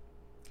invented.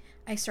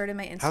 I started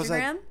my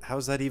Instagram.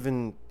 How's that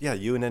even? Yeah,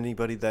 you and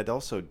anybody that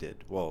also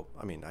did. Well,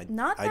 I mean,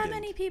 Not that didn't.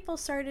 many people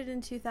started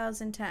in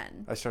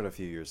 2010. I started a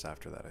few years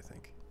after that, I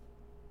think.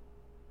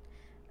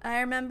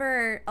 I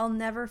remember, I'll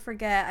never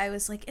forget, I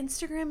was like,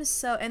 Instagram is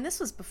so, and this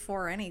was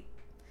before any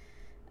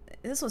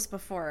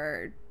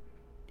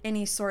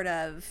sort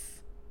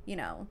of,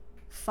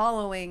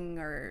 following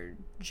or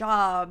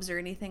jobs or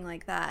anything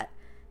like that.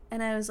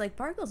 And I was like,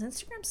 Bargles,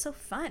 Instagram's so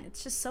fun.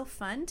 It's just so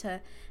fun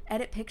to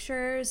edit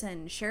pictures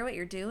and share what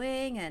you're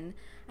doing. And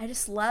I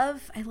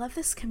love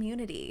this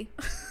community.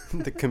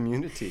 The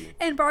community.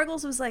 And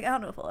Bargles was like, I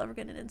don't know if I'll ever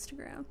get an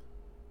Instagram.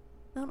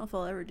 I don't know if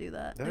I'll ever do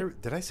that.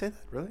 Did I say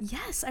that? Really?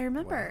 Yes, I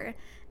remember. Wow.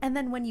 And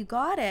then when you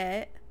got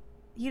it,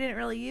 you didn't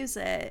really use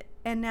it.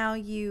 And now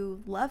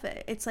you love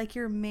it. It's like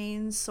your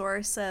main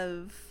source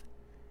of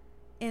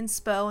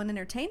inspo and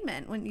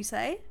entertainment, wouldn't you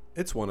say?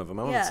 It's one of them.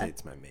 I wouldn't say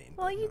it's my main.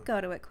 Well, you go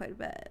to it quite a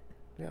bit.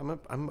 Yeah,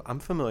 I'm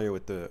familiar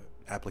with the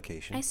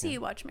application. I see you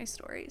watch my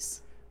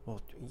stories.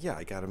 Well, yeah,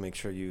 I got to make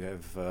sure you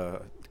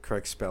have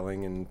correct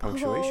spelling and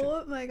punctuation.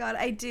 Oh my god,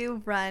 I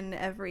do run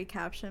every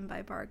caption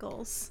by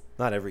Bargles.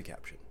 Not every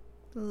caption.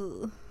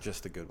 Ooh.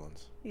 Just the good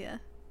ones. Yeah.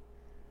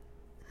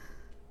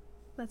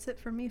 That's it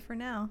for me for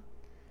now.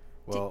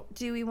 Well,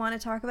 do we want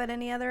to talk about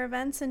any other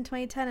events in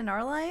 2010 in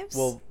our lives?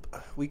 Well,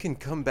 we can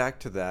come back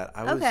to that.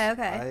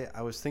 Okay.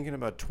 I was thinking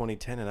about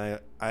 2010, and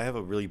I have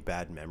a really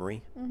bad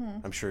memory. Mm-hmm.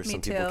 I'm sure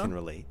some people can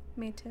relate.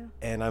 Me too.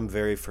 And I'm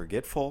very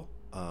forgetful.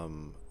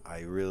 I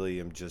really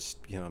am just,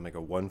 I'm like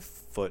a 1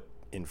 foot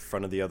in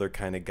front of the other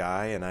kind of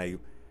guy, and I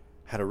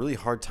had a really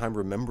hard time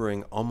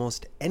remembering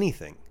almost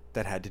anything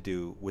that had to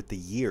do with the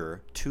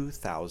year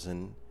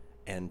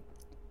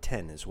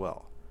 2010 as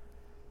well.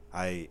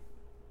 I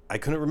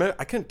couldn't remember.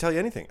 I couldn't tell you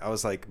anything. I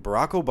was like,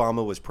 Barack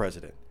Obama was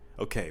president.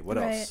 Okay, what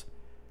else?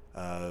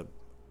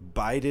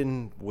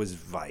 Biden was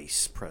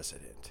vice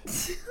president.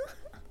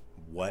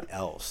 What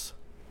else?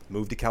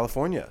 Moved to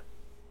California.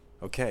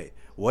 Okay,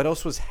 what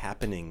else was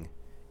happening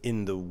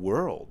in the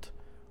world?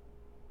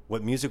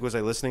 What music was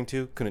I listening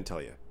to? Couldn't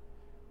tell you.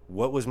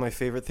 What was my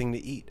favorite thing to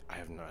eat? I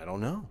don't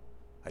know.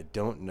 I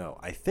don't know.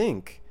 I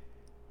think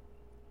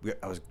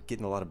I was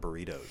getting a lot of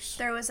burritos.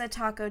 There was a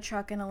taco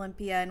truck in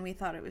Olympia, and we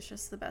thought it was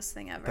just the best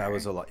thing ever. That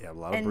was a lot of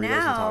burritos and tacos. And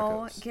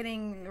now,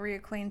 getting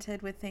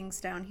reacquainted with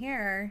things down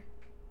here,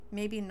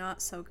 maybe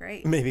not so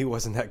great. Maybe it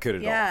wasn't that good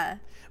at all. Yeah.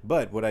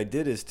 But what I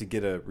did is, to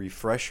get a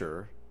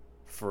refresher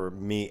for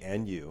me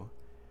and you,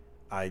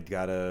 I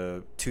got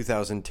a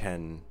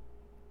 2010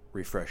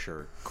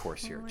 refresher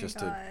course here.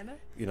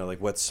 To,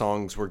 like what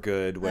songs were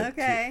good.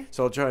 Okay.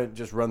 So I'll try and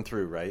just run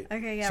through, right?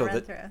 Okay, yeah, so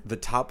run through. The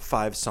top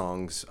 5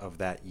 songs of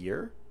that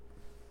year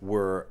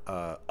were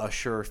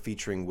Usher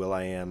featuring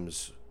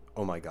will.i.am's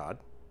Oh My God,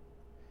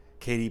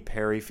 Katy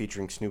Perry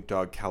featuring Snoop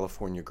Dogg,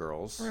 California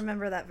Girls.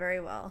 Remember that very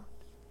well.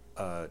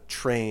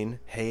 Train,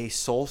 Hey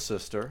Soul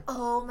Sister.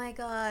 Oh my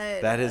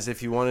god. That is,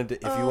 if you want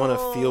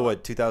to feel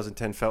what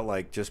 2010 felt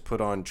like, just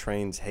put on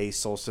Train's Hey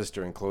Soul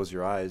Sister and close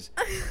your eyes,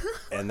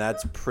 and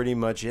that's pretty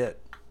much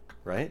it,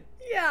 right?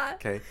 Yeah.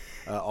 Okay.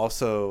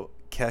 Also,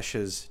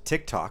 Kesha's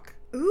TikTok.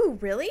 Ooh,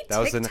 really?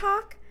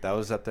 TikTok? That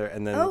was up there,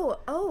 and then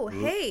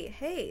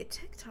hey,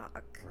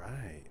 TikTok.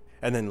 Right,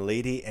 and then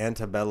Lady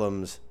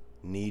Antebellum's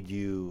Need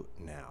You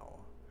Now.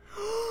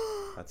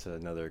 That's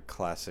another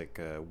classic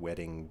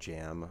wedding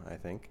jam, I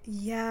think.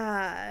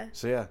 Yeah.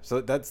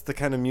 So that's the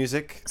kind of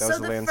music. That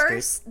was the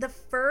landscape. The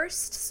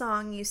first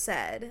song you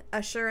said,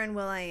 Usher and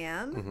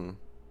will.i.am. Mm-hmm.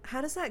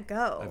 How does that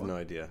go? I have no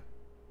idea.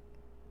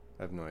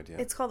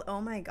 It's called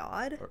Oh My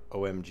God. Or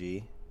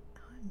OMG.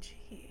 OMG.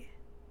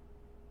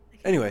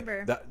 Anyway,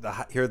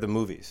 here are the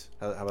movies.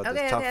 How about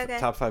this? Okay.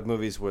 Top 5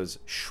 movies was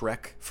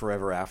Shrek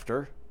Forever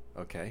After.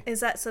 Okay. Is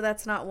that so?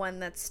 That's not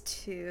one. That's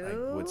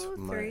 2,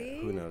 3.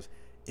 Who knows?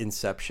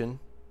 Inception.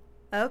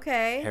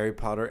 Okay. Harry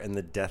Potter and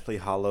the Deathly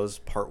Hallows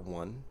Part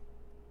 1.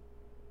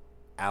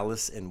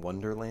 Alice in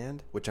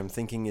Wonderland, which I'm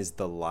thinking is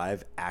the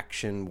live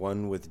action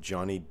one with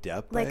Johnny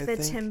Depp. Like the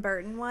Tim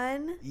Burton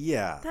one?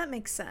 Yeah. That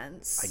makes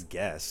sense. I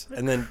guess.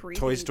 And then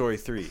Toy Story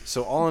 3.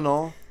 So all in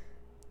all,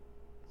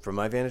 from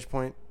my vantage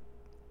point,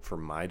 for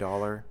my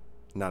dollar,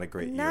 not a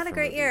great year. Not a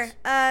great year.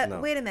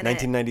 No. Wait a minute.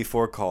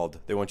 1994 called.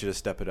 They want you to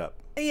step it up.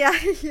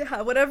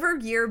 Yeah. Whatever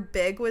year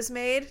Big was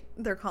made,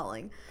 they're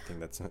calling. I think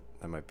that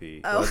might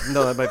be. Oh. Well,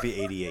 no, that might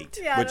be 88.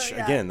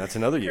 Again, that's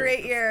another year.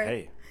 Great year.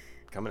 Hey,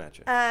 coming at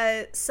you.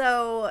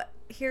 So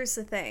here's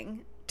the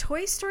thing.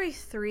 Toy Story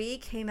 3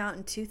 came out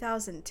in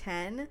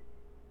 2010.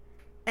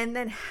 And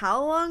then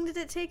how long did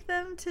it take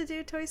them to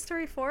do Toy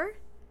Story 4?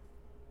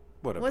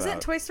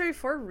 Wasn't Toy Story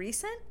 4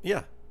 recent?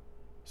 Yeah.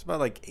 It's about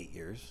like 8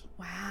 years.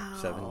 Wow.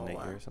 7,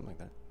 8 years, something like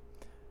that.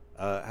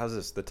 How's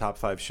this? The top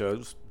 5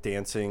 shows: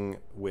 Dancing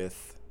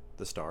with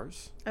the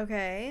Stars.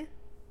 Okay.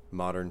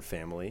 Modern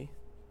Family.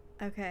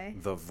 Okay.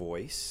 The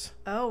Voice.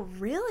 Oh,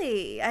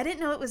 really? I didn't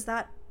know it was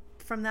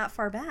from that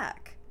far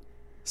back.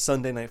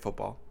 Sunday Night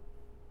Football.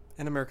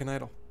 And American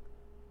Idol.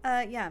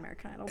 Yeah,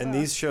 American Idol. And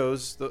these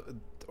shows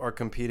are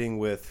competing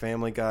with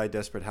Family Guy,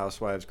 Desperate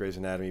Housewives, Grey's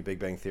Anatomy, Big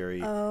Bang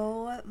Theory,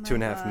 Oh my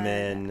 2.5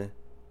 Men,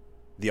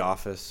 The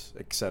Office,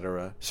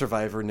 etc.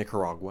 Survivor,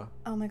 Nicaragua.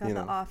 Oh my god,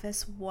 The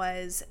Office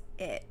was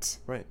it.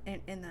 Right.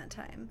 In that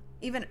time.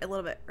 Even a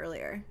little bit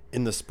earlier.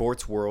 In the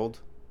sports world,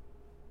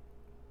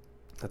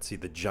 let's see,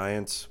 the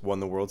Giants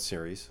won the World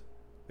Series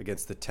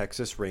against the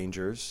Texas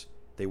Rangers.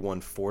 They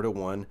won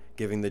 4-1,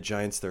 giving the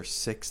Giants their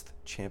 6th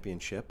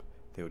championship.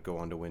 They would go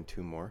on to win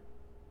 2 more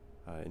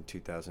in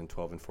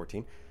 2012 and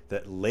 14.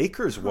 The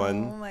Lakers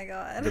won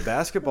the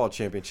basketball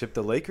championship.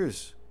 The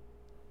Lakers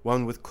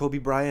won with Kobe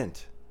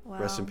Bryant. Wow.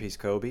 Rest in peace,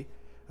 Kobe.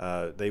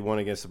 They won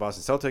against the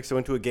Boston Celtics. They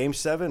went to a Game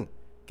 7.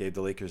 Gave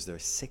the Lakers their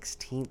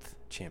 16th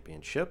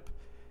championship.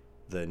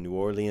 The New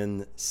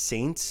Orleans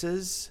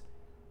Saints,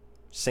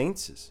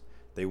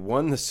 they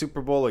won the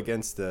Super Bowl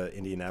against the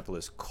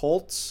Indianapolis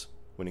Colts,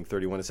 winning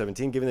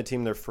 31-17, giving the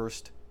team their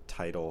first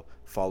title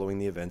following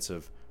the events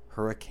of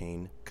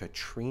Hurricane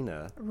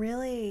Katrina.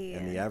 Really?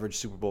 And the average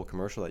Super Bowl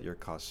commercial that year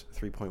cost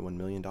 $3.1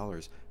 million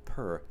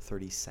per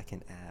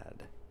 30-second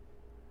ad.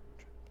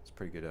 It's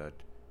pretty good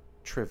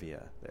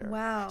trivia there.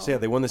 Wow. So yeah,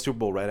 they won the Super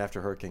Bowl right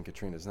after Hurricane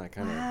Katrina. Isn't that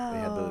kind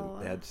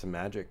of they had some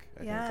magic,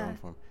 I think, going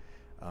for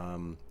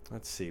them.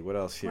 Let's see, what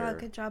else here? Wow,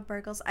 good job,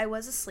 Burgles. I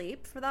was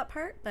asleep for that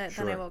part, but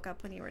then I woke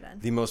up when you were done.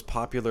 The most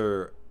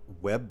popular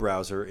web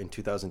browser in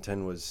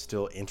 2010 was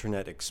still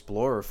Internet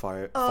Explorer,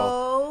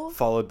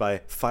 followed by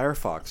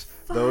Firefox.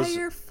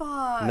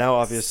 Firefox. Now,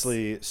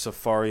 obviously,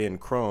 Safari and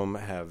Chrome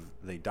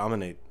they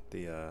dominate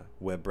the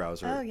web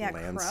browser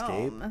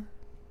landscape.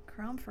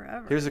 Chrome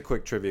forever. Here's a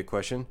quick trivia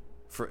question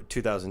for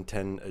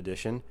 2010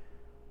 edition.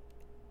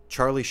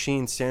 Charlie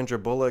Sheen, Sandra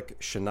Bullock,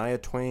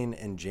 Shania Twain,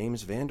 and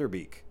James Van Der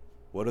Beek.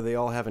 What do they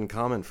all have in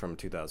common from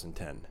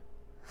 2010?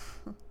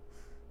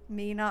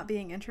 Me not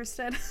being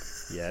interested.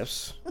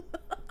 Yes.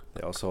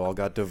 They also all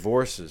got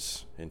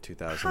divorces in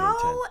 2010.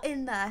 How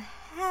in the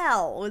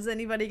hell was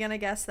anybody going to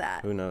guess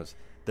that? Who knows?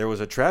 There was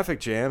a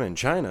traffic jam in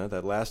China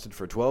that lasted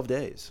for 12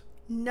 days.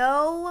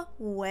 No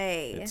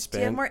way. Do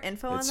you have more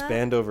info on that? It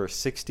spanned over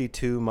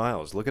 62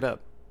 miles. Look it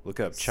up.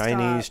 Look up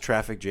Chinese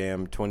traffic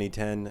jam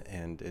 2010,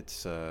 and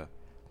it's,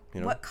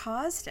 What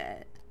caused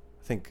it?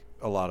 I think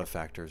a lot of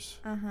factors.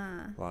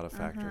 A lot of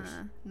factors.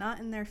 Not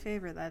in their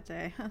favor that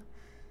day.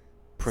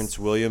 Prince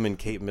William and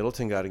Kate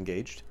Middleton got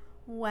engaged.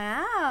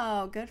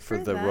 Wow, good for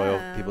them. For the royal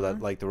people that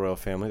like the royal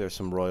family, there's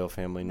some royal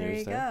family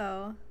news there. There you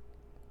go.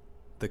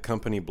 The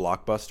company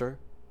Blockbuster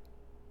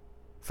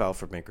filed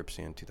for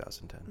bankruptcy in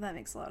 2010. That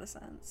makes a lot of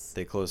sense.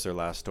 They closed their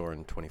last store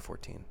in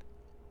 2014.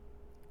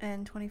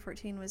 And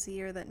 2014 was the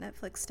year that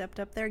Netflix stepped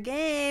up their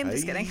game.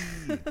 Just kidding.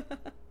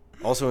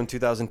 Also in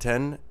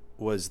 2010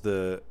 was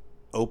the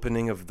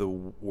opening of the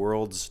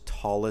world's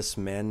tallest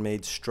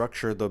man-made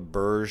structure, the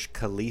Burj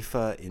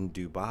Khalifa in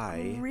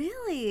Dubai.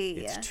 Really?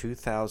 It's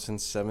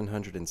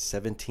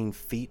 2,717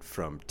 feet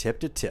from tip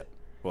to tip.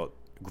 Well,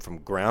 from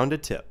ground to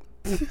tip.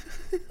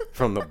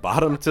 From the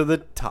bottom to the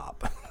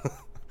top.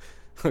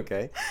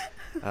 Okay.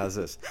 How's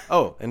this?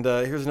 Oh, and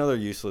here's another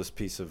useless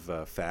piece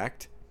of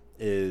fact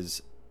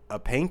is a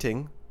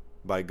painting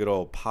by good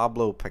old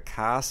Pablo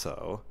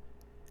Picasso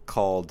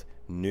called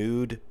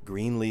Nude,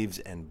 Green Leaves,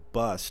 and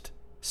Bust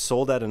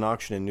sold at an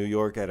auction in New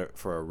York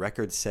for a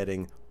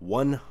record-setting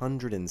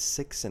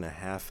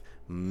 $106.5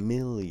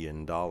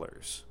 million.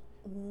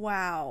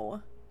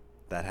 Wow.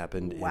 That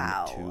happened in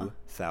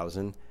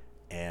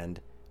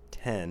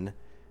 2010.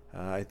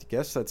 I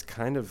guess that's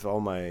kind of all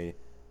my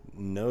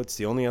notes.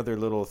 The only other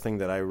little thing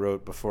that I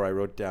wrote before I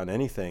wrote down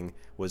anything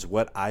was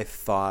what I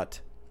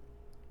thought,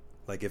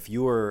 like if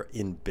you were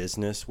in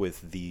business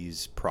with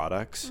these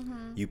products,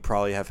 you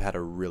probably have had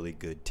a really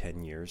good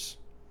 10 years.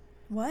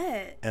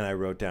 What? And I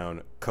wrote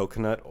down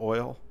coconut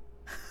oil,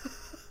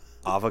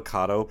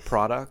 avocado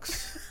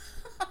products,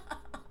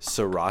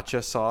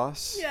 sriracha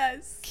sauce,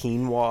 Yes.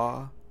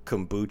 quinoa,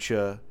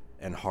 kombucha,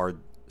 and hard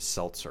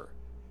seltzer.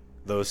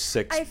 Those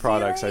 6 I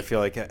products, feel I feel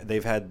like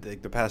they've had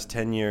the past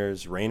 10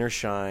 years, rain or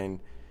shine,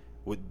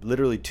 with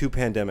literally 2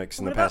 pandemics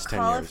in the past 10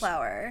 years. What about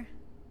cauliflower?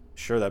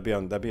 Sure, that'd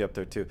be up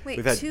there too. Wait,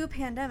 We've had 2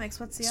 pandemics.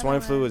 What's the other swine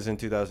one? flu was in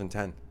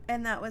 2010.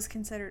 And that was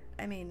considered,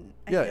 I mean,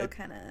 I Yeah, feel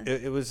kind of...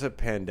 It was a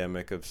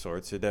pandemic of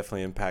sorts. It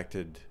definitely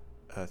impacted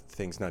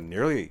things, not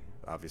nearly,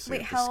 obviously,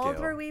 Wait, at the how scale. old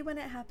were we when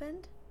it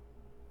happened?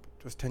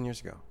 It was 10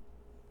 years ago.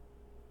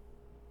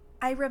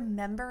 I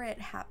remember it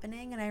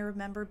happening, and I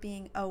remember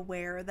being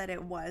aware that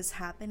it was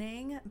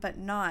happening, but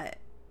not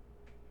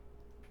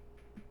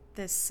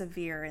this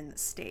severe in the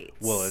States.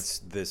 Well,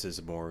 this is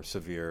a more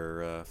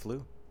severe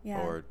flu.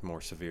 Yeah. Or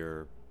more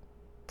severe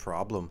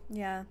problem.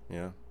 Yeah.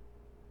 Yeah.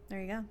 There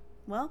you go.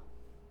 Well,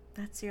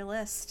 that's your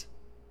list.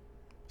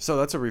 So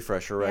that's a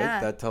refresher, right?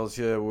 Yeah. That tells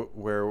you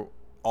where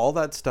all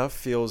that stuff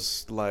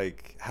feels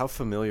like. How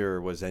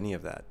familiar was any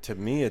of that? To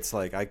me, it's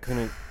like I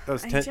couldn't. That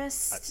was 10.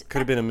 Could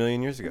have been a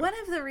million years ago. One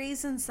of the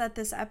reasons that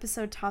this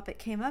episode topic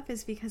came up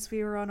is because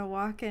we were on a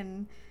walk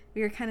and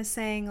we were kind of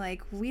saying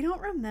like we don't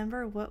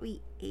remember what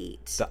we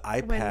ate. The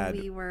iPad.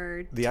 When we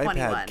were the 21.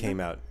 iPad came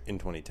out in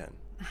 2010.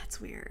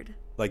 That's weird.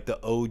 Like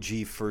the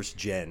OG first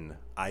gen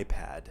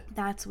iPad.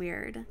 That's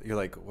weird. You're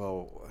like,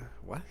 well,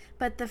 what?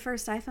 But the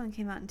first iPhone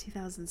came out in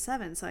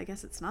 2007, so I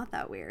guess it's not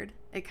that weird.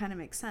 It kind of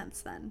makes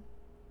sense then.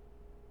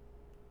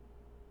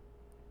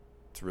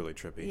 It's really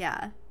trippy.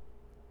 Yeah.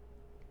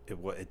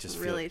 It just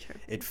really trippy.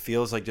 It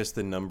feels like just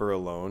the number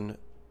alone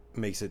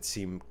makes it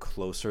seem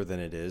closer than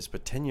it is,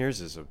 but 10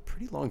 years is a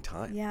pretty long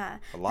time. Yeah.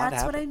 A lot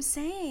That's what happened. I'm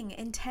saying.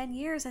 In 10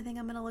 years, I think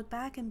I'm going to look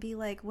back and be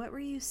like, what were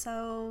you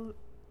so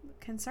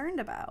concerned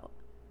about?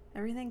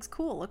 Everything's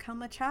cool. Look how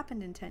much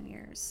happened in 10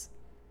 years.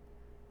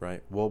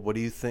 Right. Well, what do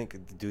you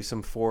think? Do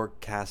some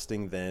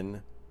forecasting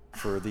then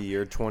for the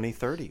year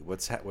 2030.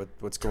 What's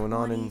going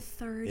on in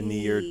the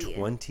year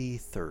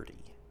 2030?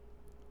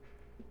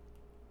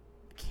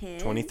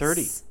 Kids?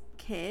 2030.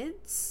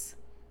 Kids?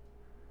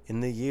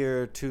 In the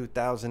year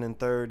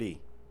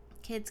 2030.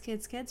 Kids,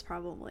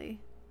 probably.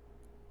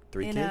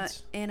 3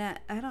 kids? I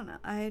don't know.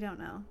 I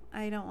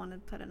don't want to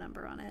put a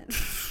number on it.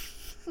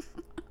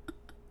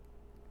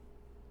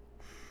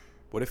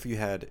 What if you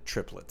had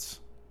triplets?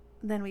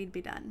 Then we'd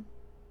be done.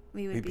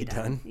 We'd be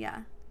done?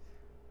 Yeah.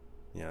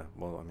 Yeah.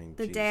 Well, I mean,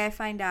 The geez. day I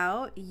find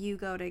out, you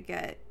get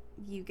it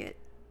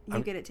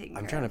taken care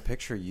I'm trying to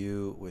picture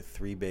you with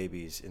 3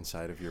 babies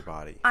inside of your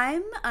body.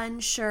 I'm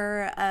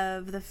unsure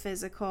of the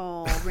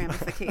physical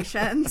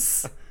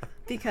ramifications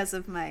because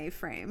of my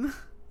frame.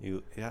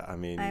 I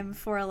mean, I'm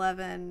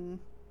 4'11".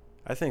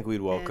 I think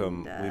we'd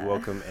welcome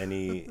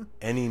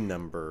any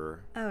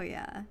number. Oh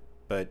yeah.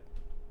 But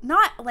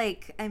not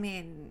like, I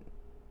mean,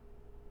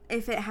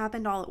 if it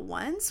happened all at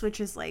once,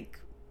 which is like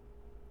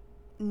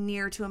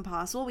near to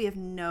impossible. We have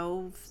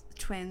no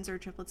twins or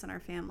triplets in our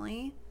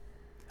family.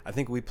 I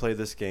think we play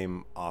this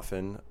game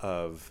often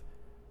of,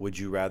 would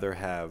you rather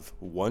have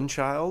 1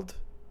 child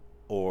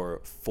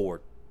or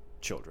 4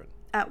 children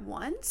At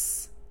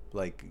once?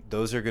 Like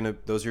those are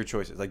your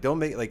choices. Like don't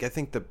make, like I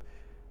think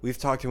we've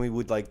talked and we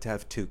would like to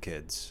have 2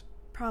 kids.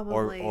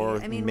 Probably.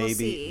 Or I mean, maybe we'll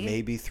see.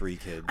 maybe 3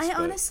 kids. I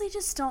honestly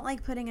just don't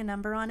like putting a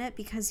number on it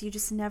because you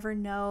just never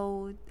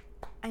know.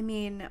 I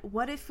mean,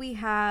 what if we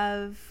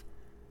have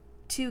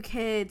 2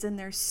 kids and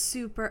they're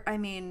super, I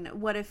mean,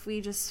 what if we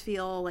just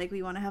feel like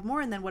we want to have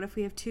more, and then what if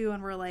we have 2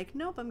 and we're like,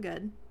 nope, I'm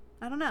good.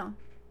 I don't know.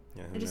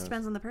 Yeah, it just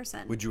depends on the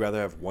person. Would you rather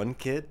have 1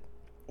 kid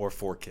or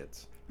 4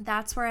 kids?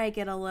 That's where I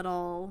get a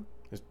little...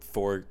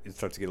 4, it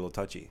starts to get a little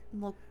touchy.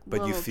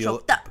 But you feel,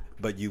 choked up.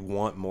 but you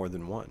want more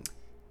than 1.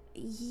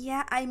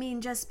 Yeah, I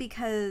mean, just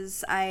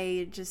because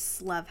I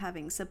just love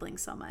having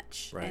siblings so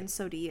much, right. And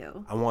so do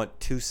you. I want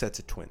 2 sets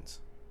of twins.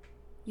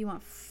 You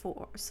want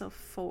 4, so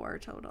 4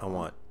 total. I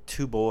want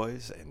 2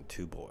 boys and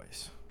 2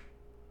 boys.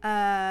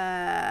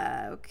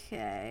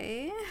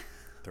 Okay.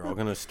 They're all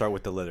gonna start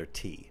with the letter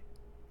T.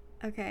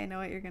 Okay, I know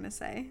what you're gonna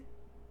say.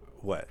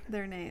 What?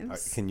 Their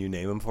names. Can you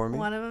name them for me?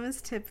 One of them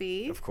is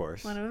Tippy. Of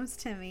course. One of them's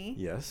Timmy.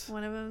 Yes.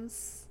 One of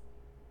them's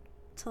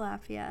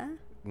Tilapia.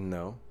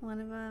 No. One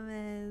of them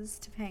is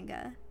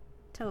Topanga.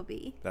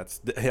 Toby.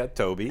 That's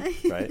Toby,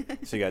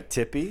 right? So you got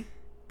Tippy,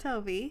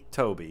 Toby,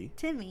 Timmy,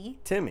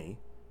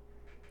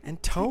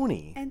 and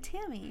Tony. and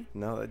Tammy.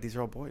 No, these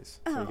are all boys.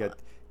 Oh. So you got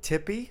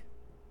Tippy,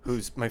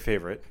 who's my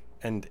favorite,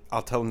 and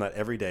I'll tell them that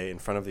every day in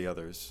front of the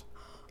others.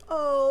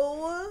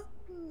 Oh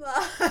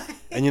my.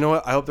 And you know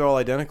what? I hope they're all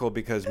identical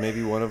because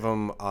maybe one of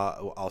them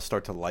I'll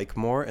start to like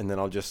more, and then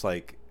I'll just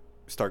like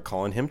start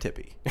calling him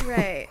Tippy.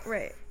 Right.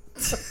 Be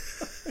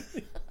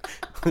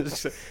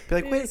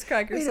like, just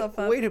crack yourself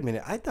up. Wait a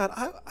minute. I thought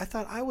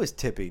I was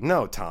Tippy.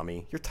 No,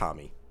 Tommy. You're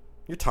Tommy.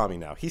 You're Tommy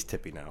now. He's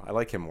Tippy now. I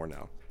like him more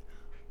now.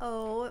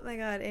 Oh my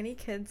God! Any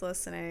kids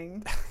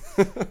listening?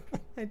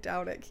 I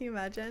doubt it. Can you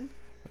imagine?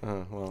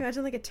 Well. Can you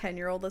imagine like a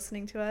 10-year-old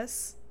listening to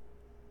us?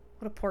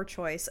 What a poor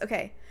choice.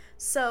 Okay,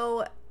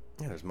 so.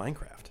 Yeah, there's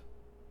Minecraft.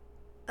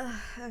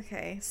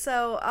 Okay,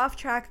 so off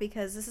track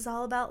because this is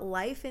all about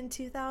life in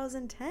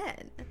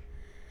 2010.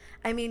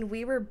 I mean,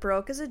 we were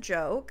broke as a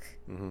joke.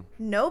 Mm-hmm.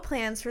 No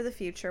plans for the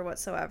future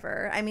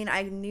whatsoever. I mean,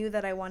 I knew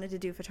that I wanted to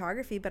do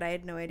photography, but I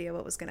had no idea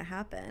what was going to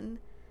happen.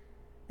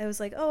 I was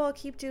like, oh, I'll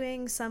keep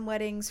doing some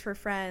weddings for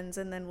friends,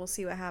 and then we'll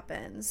see what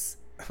happens.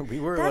 We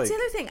were That's the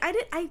other thing.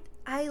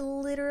 I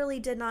literally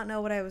did not know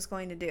what I was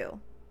going to do.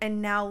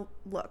 And now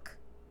look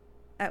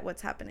at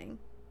what's happening.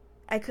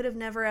 I could have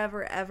never,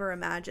 ever, ever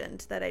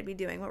imagined that I'd be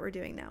doing what we're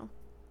doing now.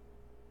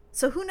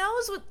 So who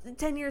knows what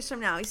 10 years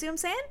from now? You see what I'm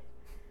saying?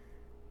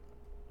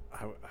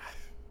 I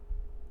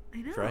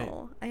know. Right.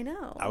 I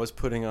know. I was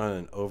putting on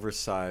an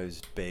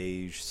oversized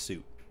beige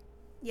suit.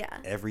 Yeah.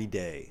 Every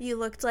day. You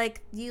looked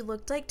like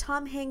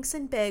Tom Hanks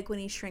in Big when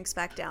he shrinks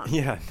back down.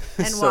 Yeah.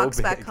 And so walks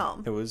big. back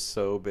home. It was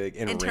so big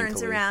and turns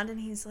wrinkly. around and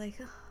he's like,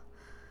 oh,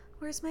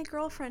 where's my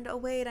girlfriend? Oh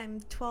wait,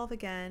 I'm 12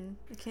 again.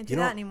 I can't do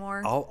that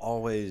anymore. I'll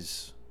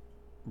always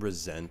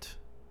resent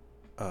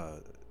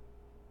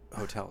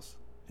hotels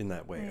in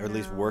that way, or at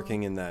least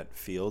working in that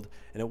field.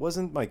 And it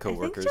wasn't my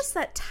coworkers. I think just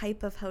that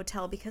type of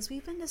hotel, because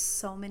we've been to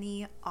so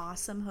many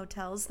awesome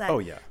hotels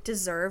that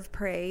deserve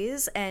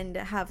praise and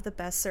have the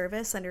best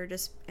service and are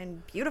just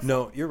beautiful.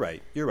 No, you're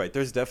right.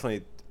 There's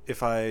definitely,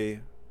 if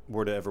I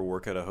were to ever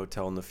work at a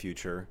hotel in the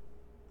future,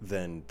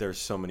 then there's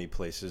so many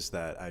places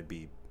that I'd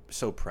be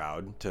so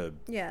proud to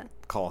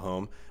call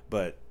home.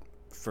 But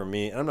for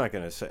me, I'm not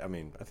going to say, I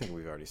mean, I think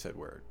we've already said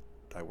where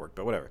I work,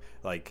 but whatever.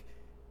 Like,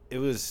 it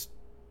was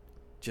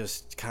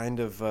just kind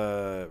of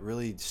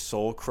really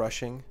soul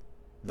crushing.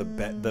 The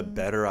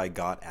better I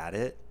got at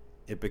it,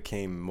 it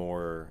became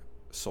more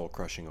soul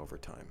crushing over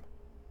time,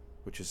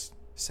 which is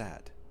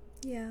sad.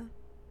 Yeah.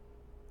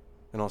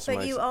 And also,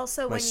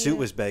 my suit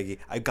was baggy.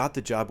 I got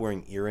the job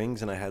wearing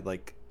earrings, and I had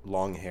like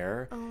long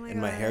hair,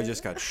 my hair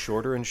just got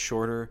shorter and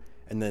shorter.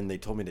 And then they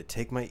told me to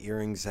take my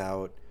earrings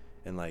out,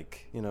 and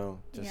like, you know,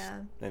 just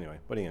anyway.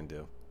 What are you gonna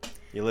do?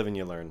 You live and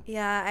you learn.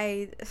 Yeah,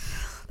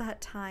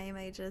 that time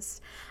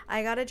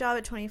I got a job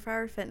at 24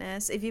 Hour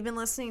Fitness. If you've been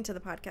listening to the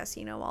podcast,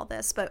 you know all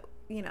this, but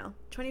you know,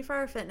 24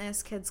 Hour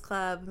Fitness, kids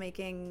club,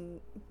 making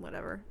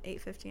whatever,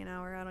 $8.50 an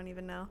hour. I don't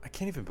even know. I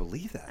can't even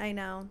believe that. I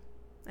know.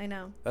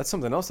 That's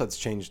something else that's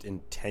changed in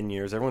 10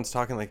 years. Everyone's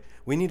talking like,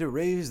 we need to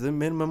raise the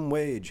minimum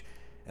wage.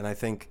 And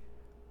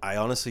I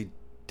honestly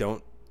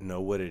don't know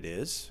what it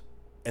is.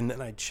 And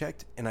then I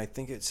checked, and I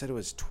think it said it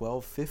was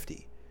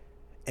 $12.50.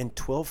 And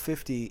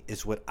 $12.50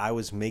 is what I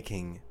was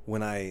making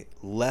when I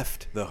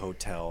left the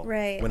hotel.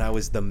 Right. When I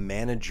was the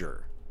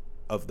manager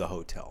of the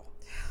hotel.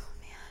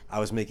 Oh, man. I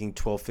was making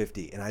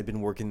 $12.50, and I'd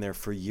been working there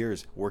for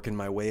years, working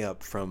my way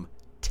up from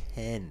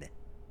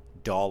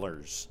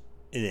 $10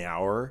 an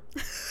hour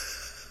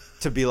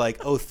to be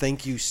like, oh,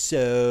 thank you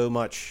so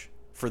much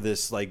for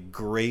this, like,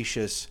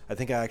 gracious. I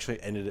think I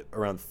actually ended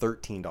around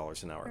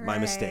 $13 an hour. My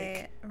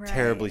mistake. Right.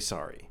 Terribly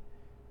sorry.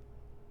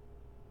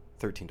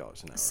 $13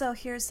 an hour. So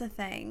here's the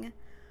thing.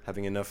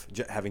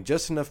 Having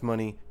just enough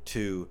money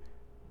to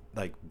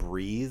like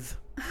breathe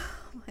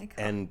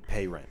and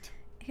pay rent.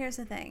 Here's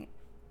the thing.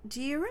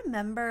 Do you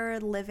remember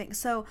living?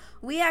 So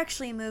we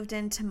actually moved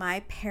into my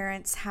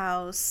parents'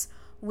 house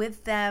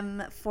with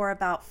them for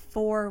about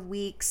 4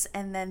 weeks,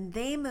 and then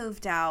they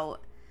moved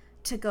out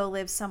to go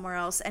live somewhere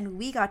else, and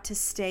we got to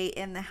stay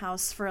in the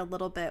house for a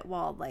little bit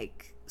while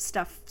like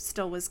stuff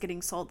still was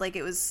getting sold. Like,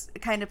 it was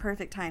kind of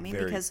perfect timing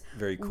because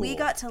very cool. We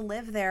got to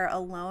live there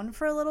alone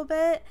for a little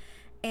bit.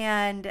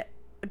 And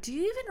do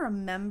you even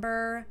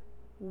remember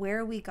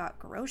where we got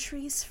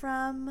groceries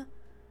from,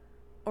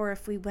 or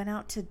if we went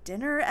out to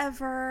dinner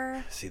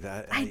ever? See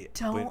that? I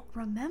don't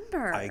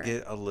remember. I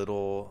get a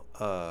little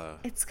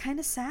it's kind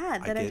of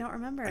sad that I don't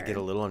remember. I get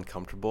a little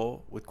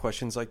uncomfortable with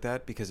questions like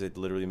that because it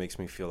literally makes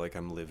me feel like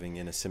I'm living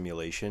in a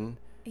simulation.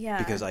 Yeah.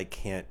 Because I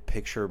can't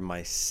picture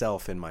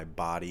myself in my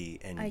body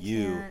and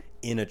you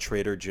in a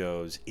Trader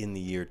Joe's in the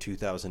year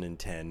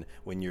 2010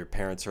 when your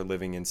parents are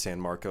living in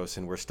San Marcos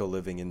and we're still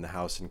living in the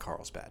house in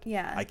Carlsbad.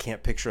 Yeah. I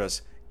can't picture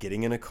us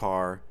getting in a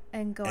car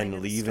and going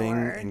and leaving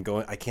the store. And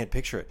going. I can't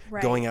picture it.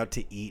 Right. Going out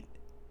to eat,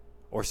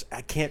 or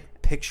I can't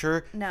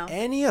picture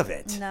any of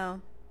it.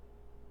 No.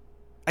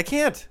 I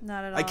can't.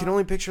 Not at all. I can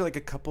only picture like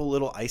a couple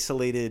little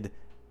isolated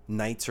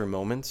nights or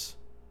moments.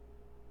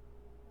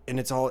 and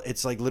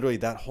it's like literally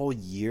that whole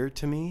year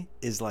to me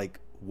is like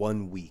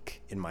 1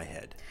 week in my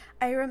head.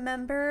 I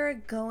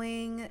remember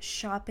going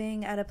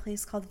shopping at a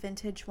place called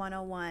Vintage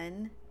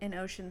 101 in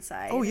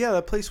Oceanside. Oh yeah,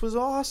 that place was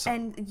awesome.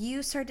 And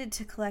you started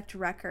to collect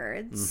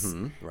records.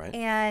 Right.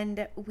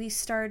 And we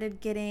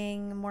started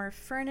getting more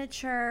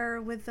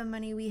furniture with the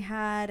money we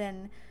had,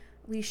 and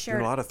we shared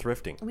Doing a lot of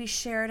thrifting. We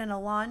shared an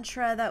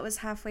Elantra that was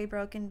halfway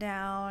broken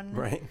down.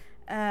 Right.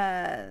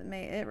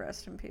 May it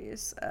rest in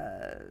peace.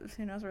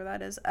 Who knows where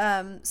that is.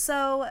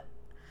 So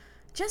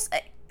just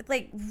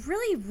like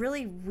really,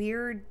 really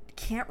weird,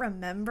 can't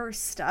remember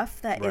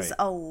stuff that is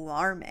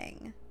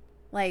alarming.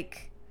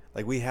 Like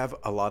we have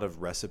a lot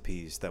of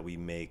recipes that we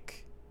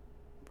make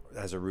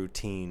as a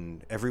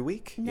routine every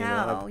week.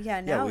 Now, we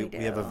do.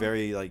 We have a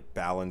very like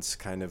balanced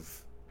kind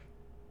of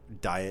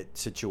diet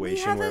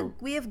situation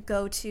we have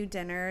go-to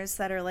dinners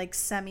that are like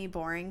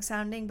semi-boring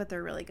sounding, but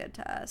they're really good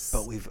to us.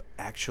 But we've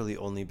actually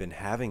only been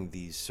having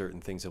these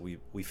certain things that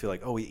we feel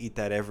like, oh, we eat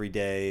that every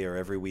day or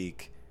every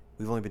week.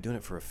 We've only been doing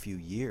it for a few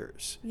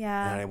years.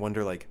 Yeah. And I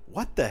wonder, like,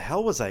 what the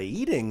hell was I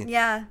eating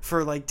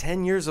for like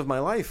 10 years of my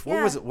life?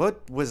 What was it?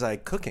 What was I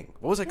cooking?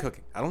 What was I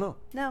cooking? I don't know.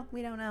 No,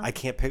 we don't know. I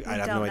can't pick. I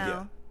have no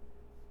idea.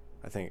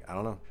 I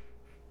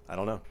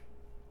don't know.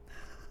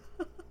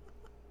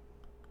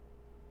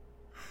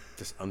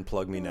 Just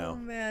unplug me now. Oh,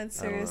 man,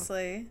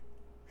 seriously.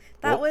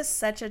 That was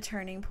such a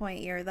turning point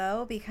year,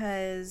 though,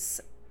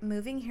 because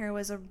moving here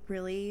was a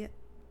really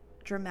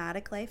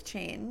dramatic life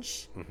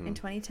change in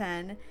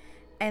 2010.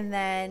 And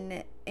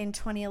then in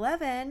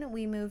 2011,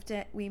 we moved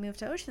to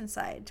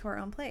Oceanside, to our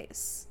own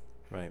place.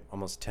 Right.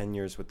 Almost 10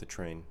 years with the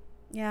train.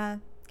 Yeah.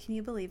 Can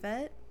you believe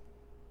it?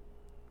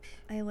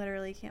 I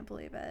literally can't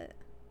believe it.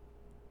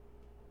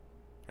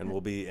 And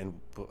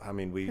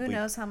who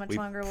knows how much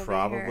longer we'll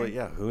probably, be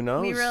here. yeah, who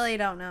knows? We really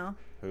don't know.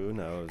 Who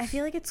knows? I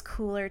feel like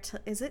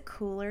is it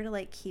cooler to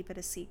like keep it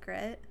a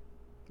secret?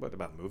 What,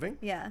 about moving?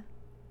 Yeah.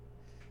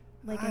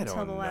 Like I until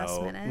don't the know.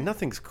 last minute.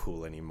 Nothing's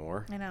cool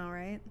anymore. I know,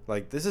 right?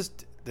 Like this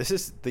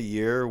is the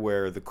year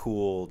where the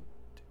cool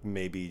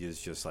maybe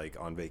is just like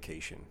on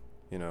vacation,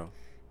 you know?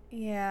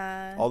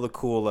 Yeah. All the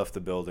cool left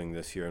the building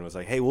this year and was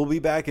like, "Hey, we'll be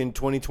back in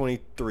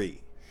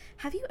 2023."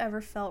 Have you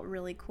ever felt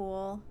really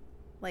cool?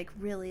 Like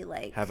really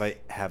like Have I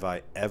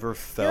ever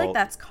felt I feel like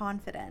that's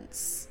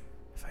confidence.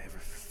 Have I ever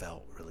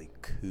felt really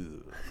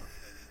cool?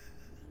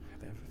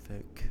 Have I ever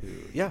felt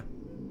cool? Yeah.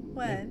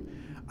 What? Yeah.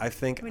 I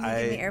think when you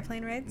give me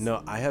airplane rides?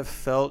 No, I have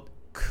felt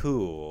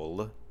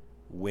cool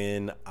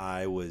when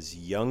I was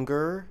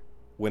younger,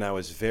 when I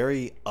was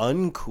very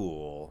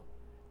uncool,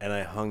 and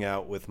I hung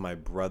out with my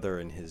brother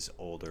and his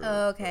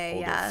older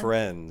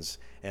friends,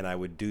 and I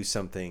would do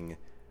something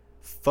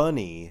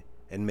funny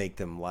and make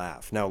them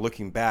laugh. Now,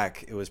 looking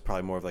back, it was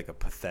probably more of like a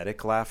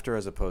pathetic laughter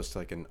as opposed to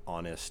like an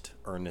honest,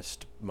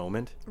 earnest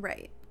moment.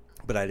 Right.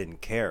 But I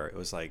didn't care. It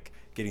was like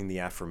getting the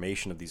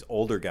affirmation of these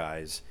older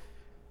guys.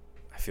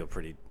 I feel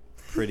pretty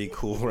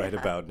cool right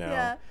about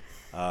now.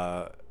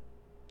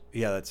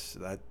 Yeah.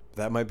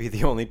 That might be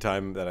the only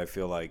time that I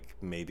feel like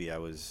maybe I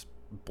was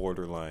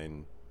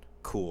borderline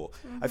cool.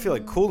 I feel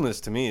like coolness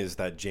to me is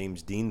that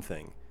James Dean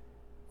thing,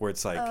 where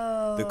it's like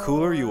the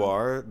cooler you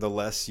are, the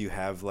less you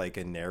have like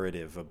a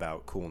narrative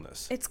about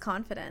coolness. It's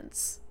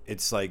confidence.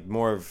 It's like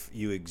more of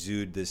you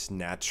exude this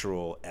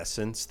natural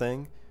essence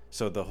thing.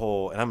 So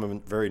and I'm a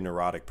very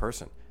neurotic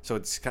person. So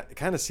it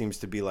kind of seems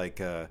to be like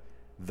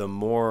the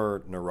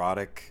more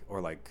neurotic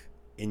or like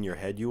in your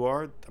head you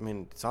are, I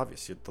mean, it's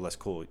obvious, the less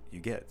cool you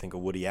get. Think of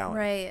Woody Allen.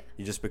 Right.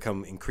 You just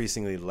become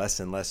increasingly less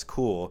and less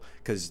cool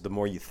because the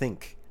more you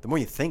think,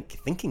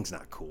 thinking's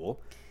not cool.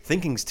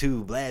 Thinking's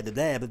too blah, blah,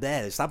 blah, blah,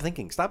 blah. Stop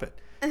thinking. Stop it.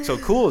 So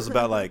cool is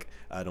about like,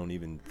 I don't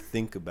even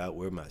think about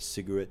where my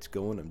cigarette's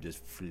going. I'm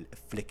just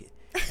flick it.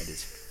 I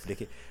just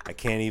flick it. I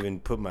can't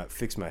even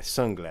fix my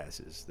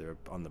sunglasses. They're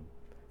on the,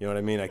 you know what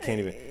I mean? I can't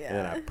even, and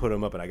then I put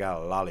them up and I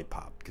got a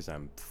lollipop because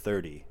I'm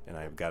 30 and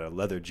I've got a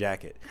leather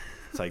jacket.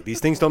 It's like, these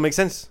things don't make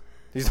sense.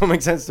 These don't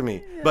make sense to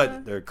me,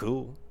 but they're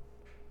cool.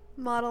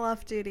 Model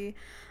off duty.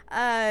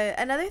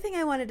 Another thing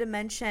I wanted to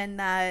mention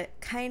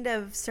that kind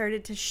of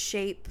started to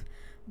shape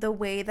the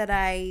way that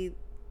I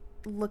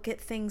look at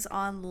things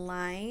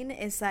online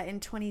is that in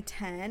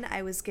 2010,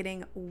 I was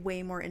getting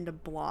way more into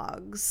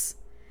blogs.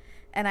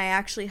 And I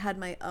actually had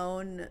my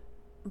own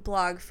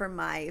blog for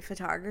my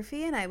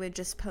photography, and I would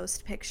just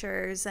post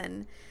pictures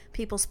and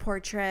people's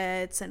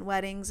portraits and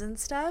weddings and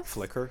stuff.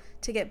 Flickr?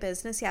 To get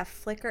business. Yeah,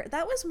 Flickr.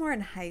 That was more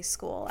in high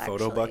school, actually.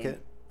 Photo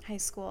Bucket? High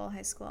school.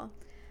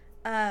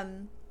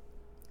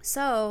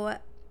 So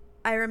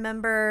I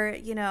remember,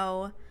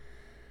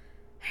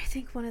 I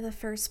think one of the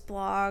first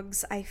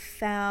blogs I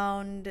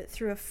found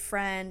through a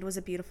friend was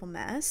A Beautiful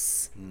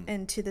Mess.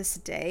 And to this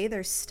day,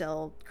 they're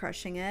still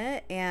crushing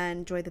it.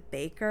 And Joy the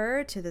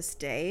Baker, to this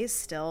day,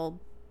 still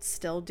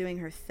doing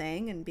her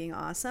thing and being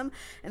awesome.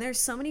 And there's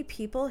so many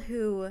people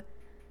who,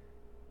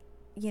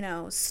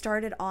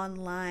 started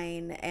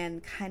online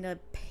and kind of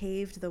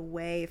paved the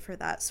way for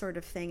that sort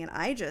of thing. And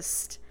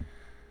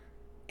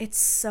it's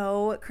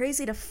so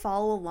crazy to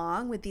follow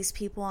along with these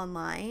people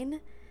online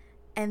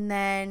and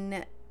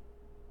then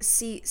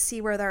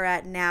see where they're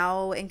at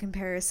now in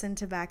comparison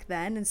to back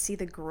then, and see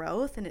the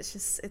growth, and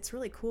it's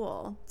really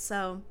cool.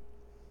 So,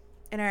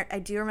 and I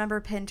do remember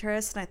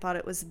Pinterest, and I thought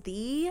it was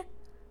the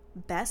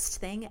best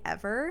thing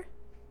ever.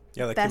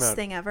 Yeah, that best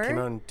thing ever. Came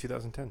out in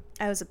 2010.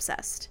 I was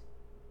obsessed.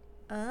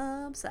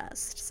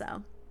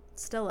 So,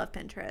 still love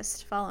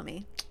Pinterest. Follow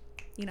me.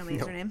 You know my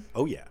username.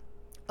 Oh yeah.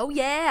 Oh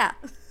yeah.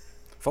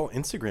 Follow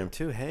Instagram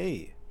too.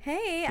 Hey,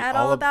 at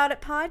All About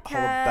It Podcast. All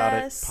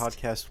About It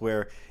Podcast,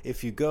 where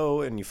if you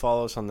go and you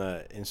follow us on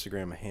the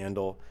Instagram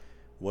handle,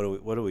 what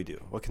do we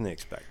do? What can they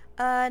expect?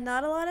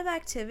 Not a lot of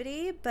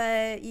activity,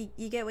 but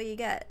you get what you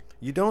get.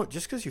 You don't,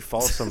 just because you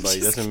follow somebody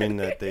doesn't mean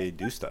that they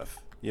do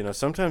stuff. You know,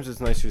 sometimes it's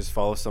nice to just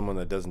follow someone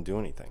that doesn't do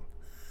anything.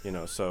 You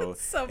know, so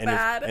so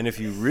bad. If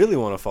you really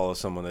want to follow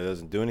someone that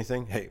doesn't do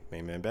anything, hey,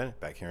 Main Man Bennett,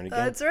 back here and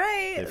again. That's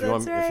right. If you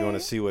want to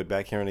see what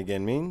back here and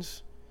again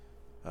means,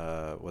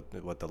 what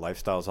the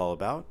lifestyle's all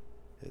about,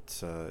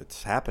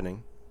 it's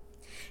happening.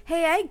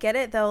 Hey, I get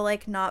it though,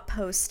 like not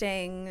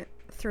posting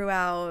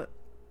throughout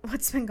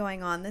what's been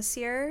going on this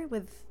year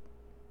with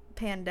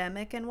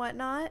pandemic and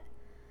whatnot.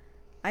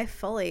 I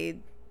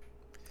fully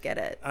get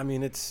it. I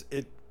mean, it's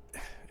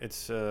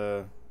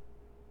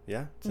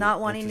yeah.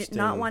 Not wanting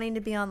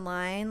to be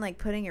online, like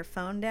putting your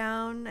phone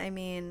down. I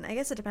mean, I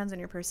guess it depends on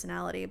your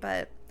personality,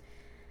 but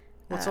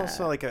well, it's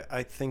also like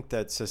I think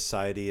that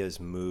society has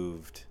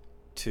moved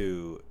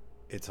to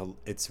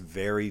it's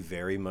very,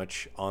 very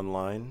much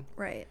online.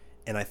 Right.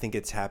 And I think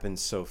it's happened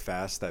so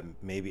fast that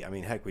maybe, I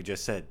mean, heck, we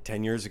just said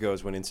 10 years ago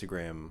is when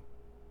Instagram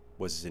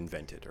was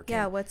invented or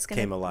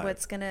came alive.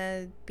 What's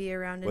gonna be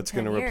around in what's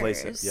 10 gonna years?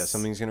 replace it? Yeah,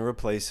 something's gonna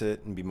replace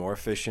it and be more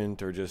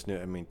efficient, or just,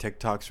 I mean,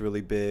 TikTok's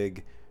really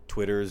big,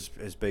 Twitter's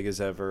as big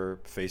as ever,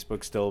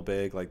 Facebook's still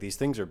big. Like, these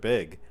things are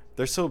big.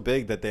 They're so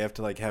big that they have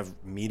to like have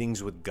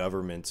meetings with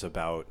governments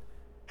about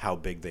how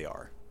big they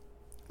are.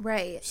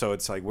 Right. So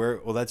it's like,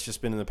 that's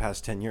just been in the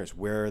past 10 years.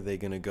 Where are they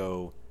gonna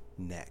go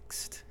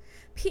next?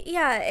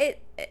 Yeah,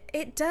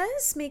 it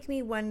does make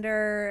me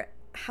wonder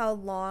how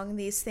long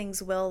these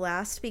things will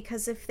last,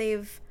 because if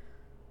they've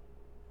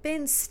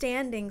been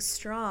standing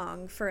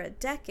strong for a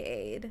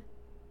decade,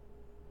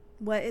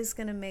 what is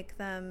going to make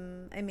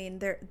them, I mean,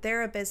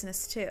 they're a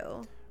business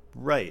too.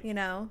 Right. You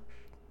know?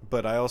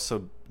 But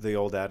the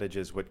old adage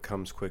is what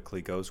comes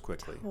quickly goes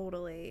quickly.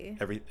 Totally.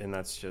 And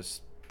that's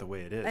just the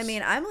way it is. I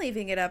mean, I'm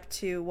leaving it up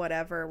to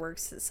whatever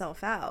works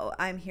itself out.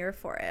 I'm here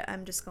for it.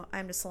 I'm just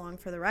along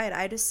for the ride.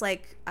 I just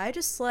like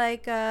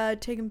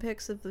taking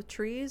pics of the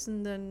trees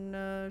and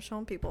then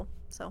showing people.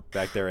 So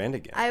back there and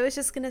again. I was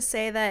just gonna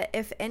say that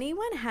if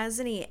anyone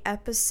has any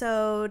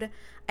episode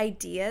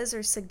ideas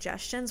or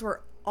suggestions,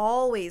 we're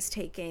always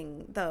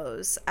taking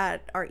those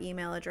at our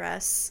email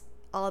address,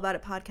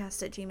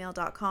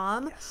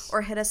 allaboutitpodcast@gmail.com. Yes.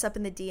 Or hit us up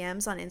in the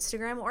DMs on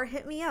Instagram, or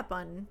hit me up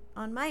on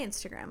my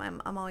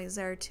Instagram. I'm always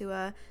there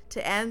to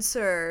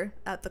answer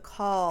at the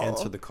call.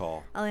 Answer the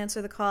call. I'll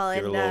answer the call.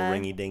 Give it a little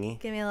ringy dingy.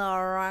 Give me a little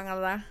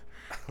ring.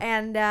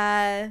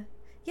 And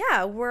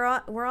yeah, we're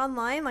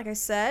online, like I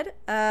said,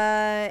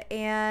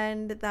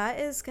 and that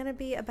is gonna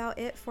be about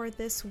it for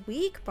this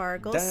week,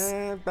 Bargles.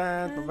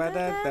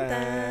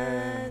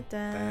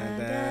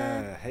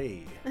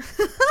 Hey.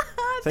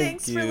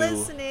 Thanks for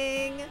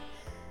listening.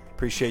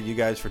 Appreciate you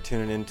guys for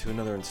tuning in to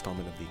another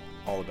installment of the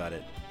All About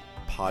It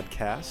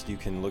podcast. You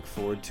can look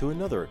forward to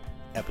another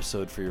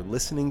episode for your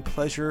listening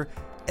pleasure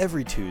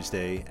every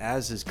Tuesday,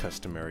 as is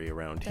customary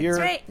around here.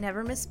 That's right.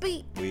 Never miss a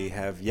beat. We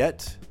have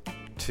yet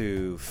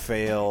to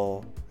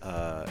fail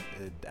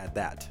at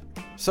that.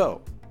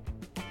 So,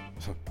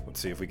 let's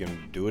see if we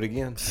can do it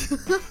again.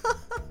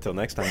 Till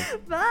next time.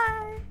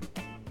 Bye.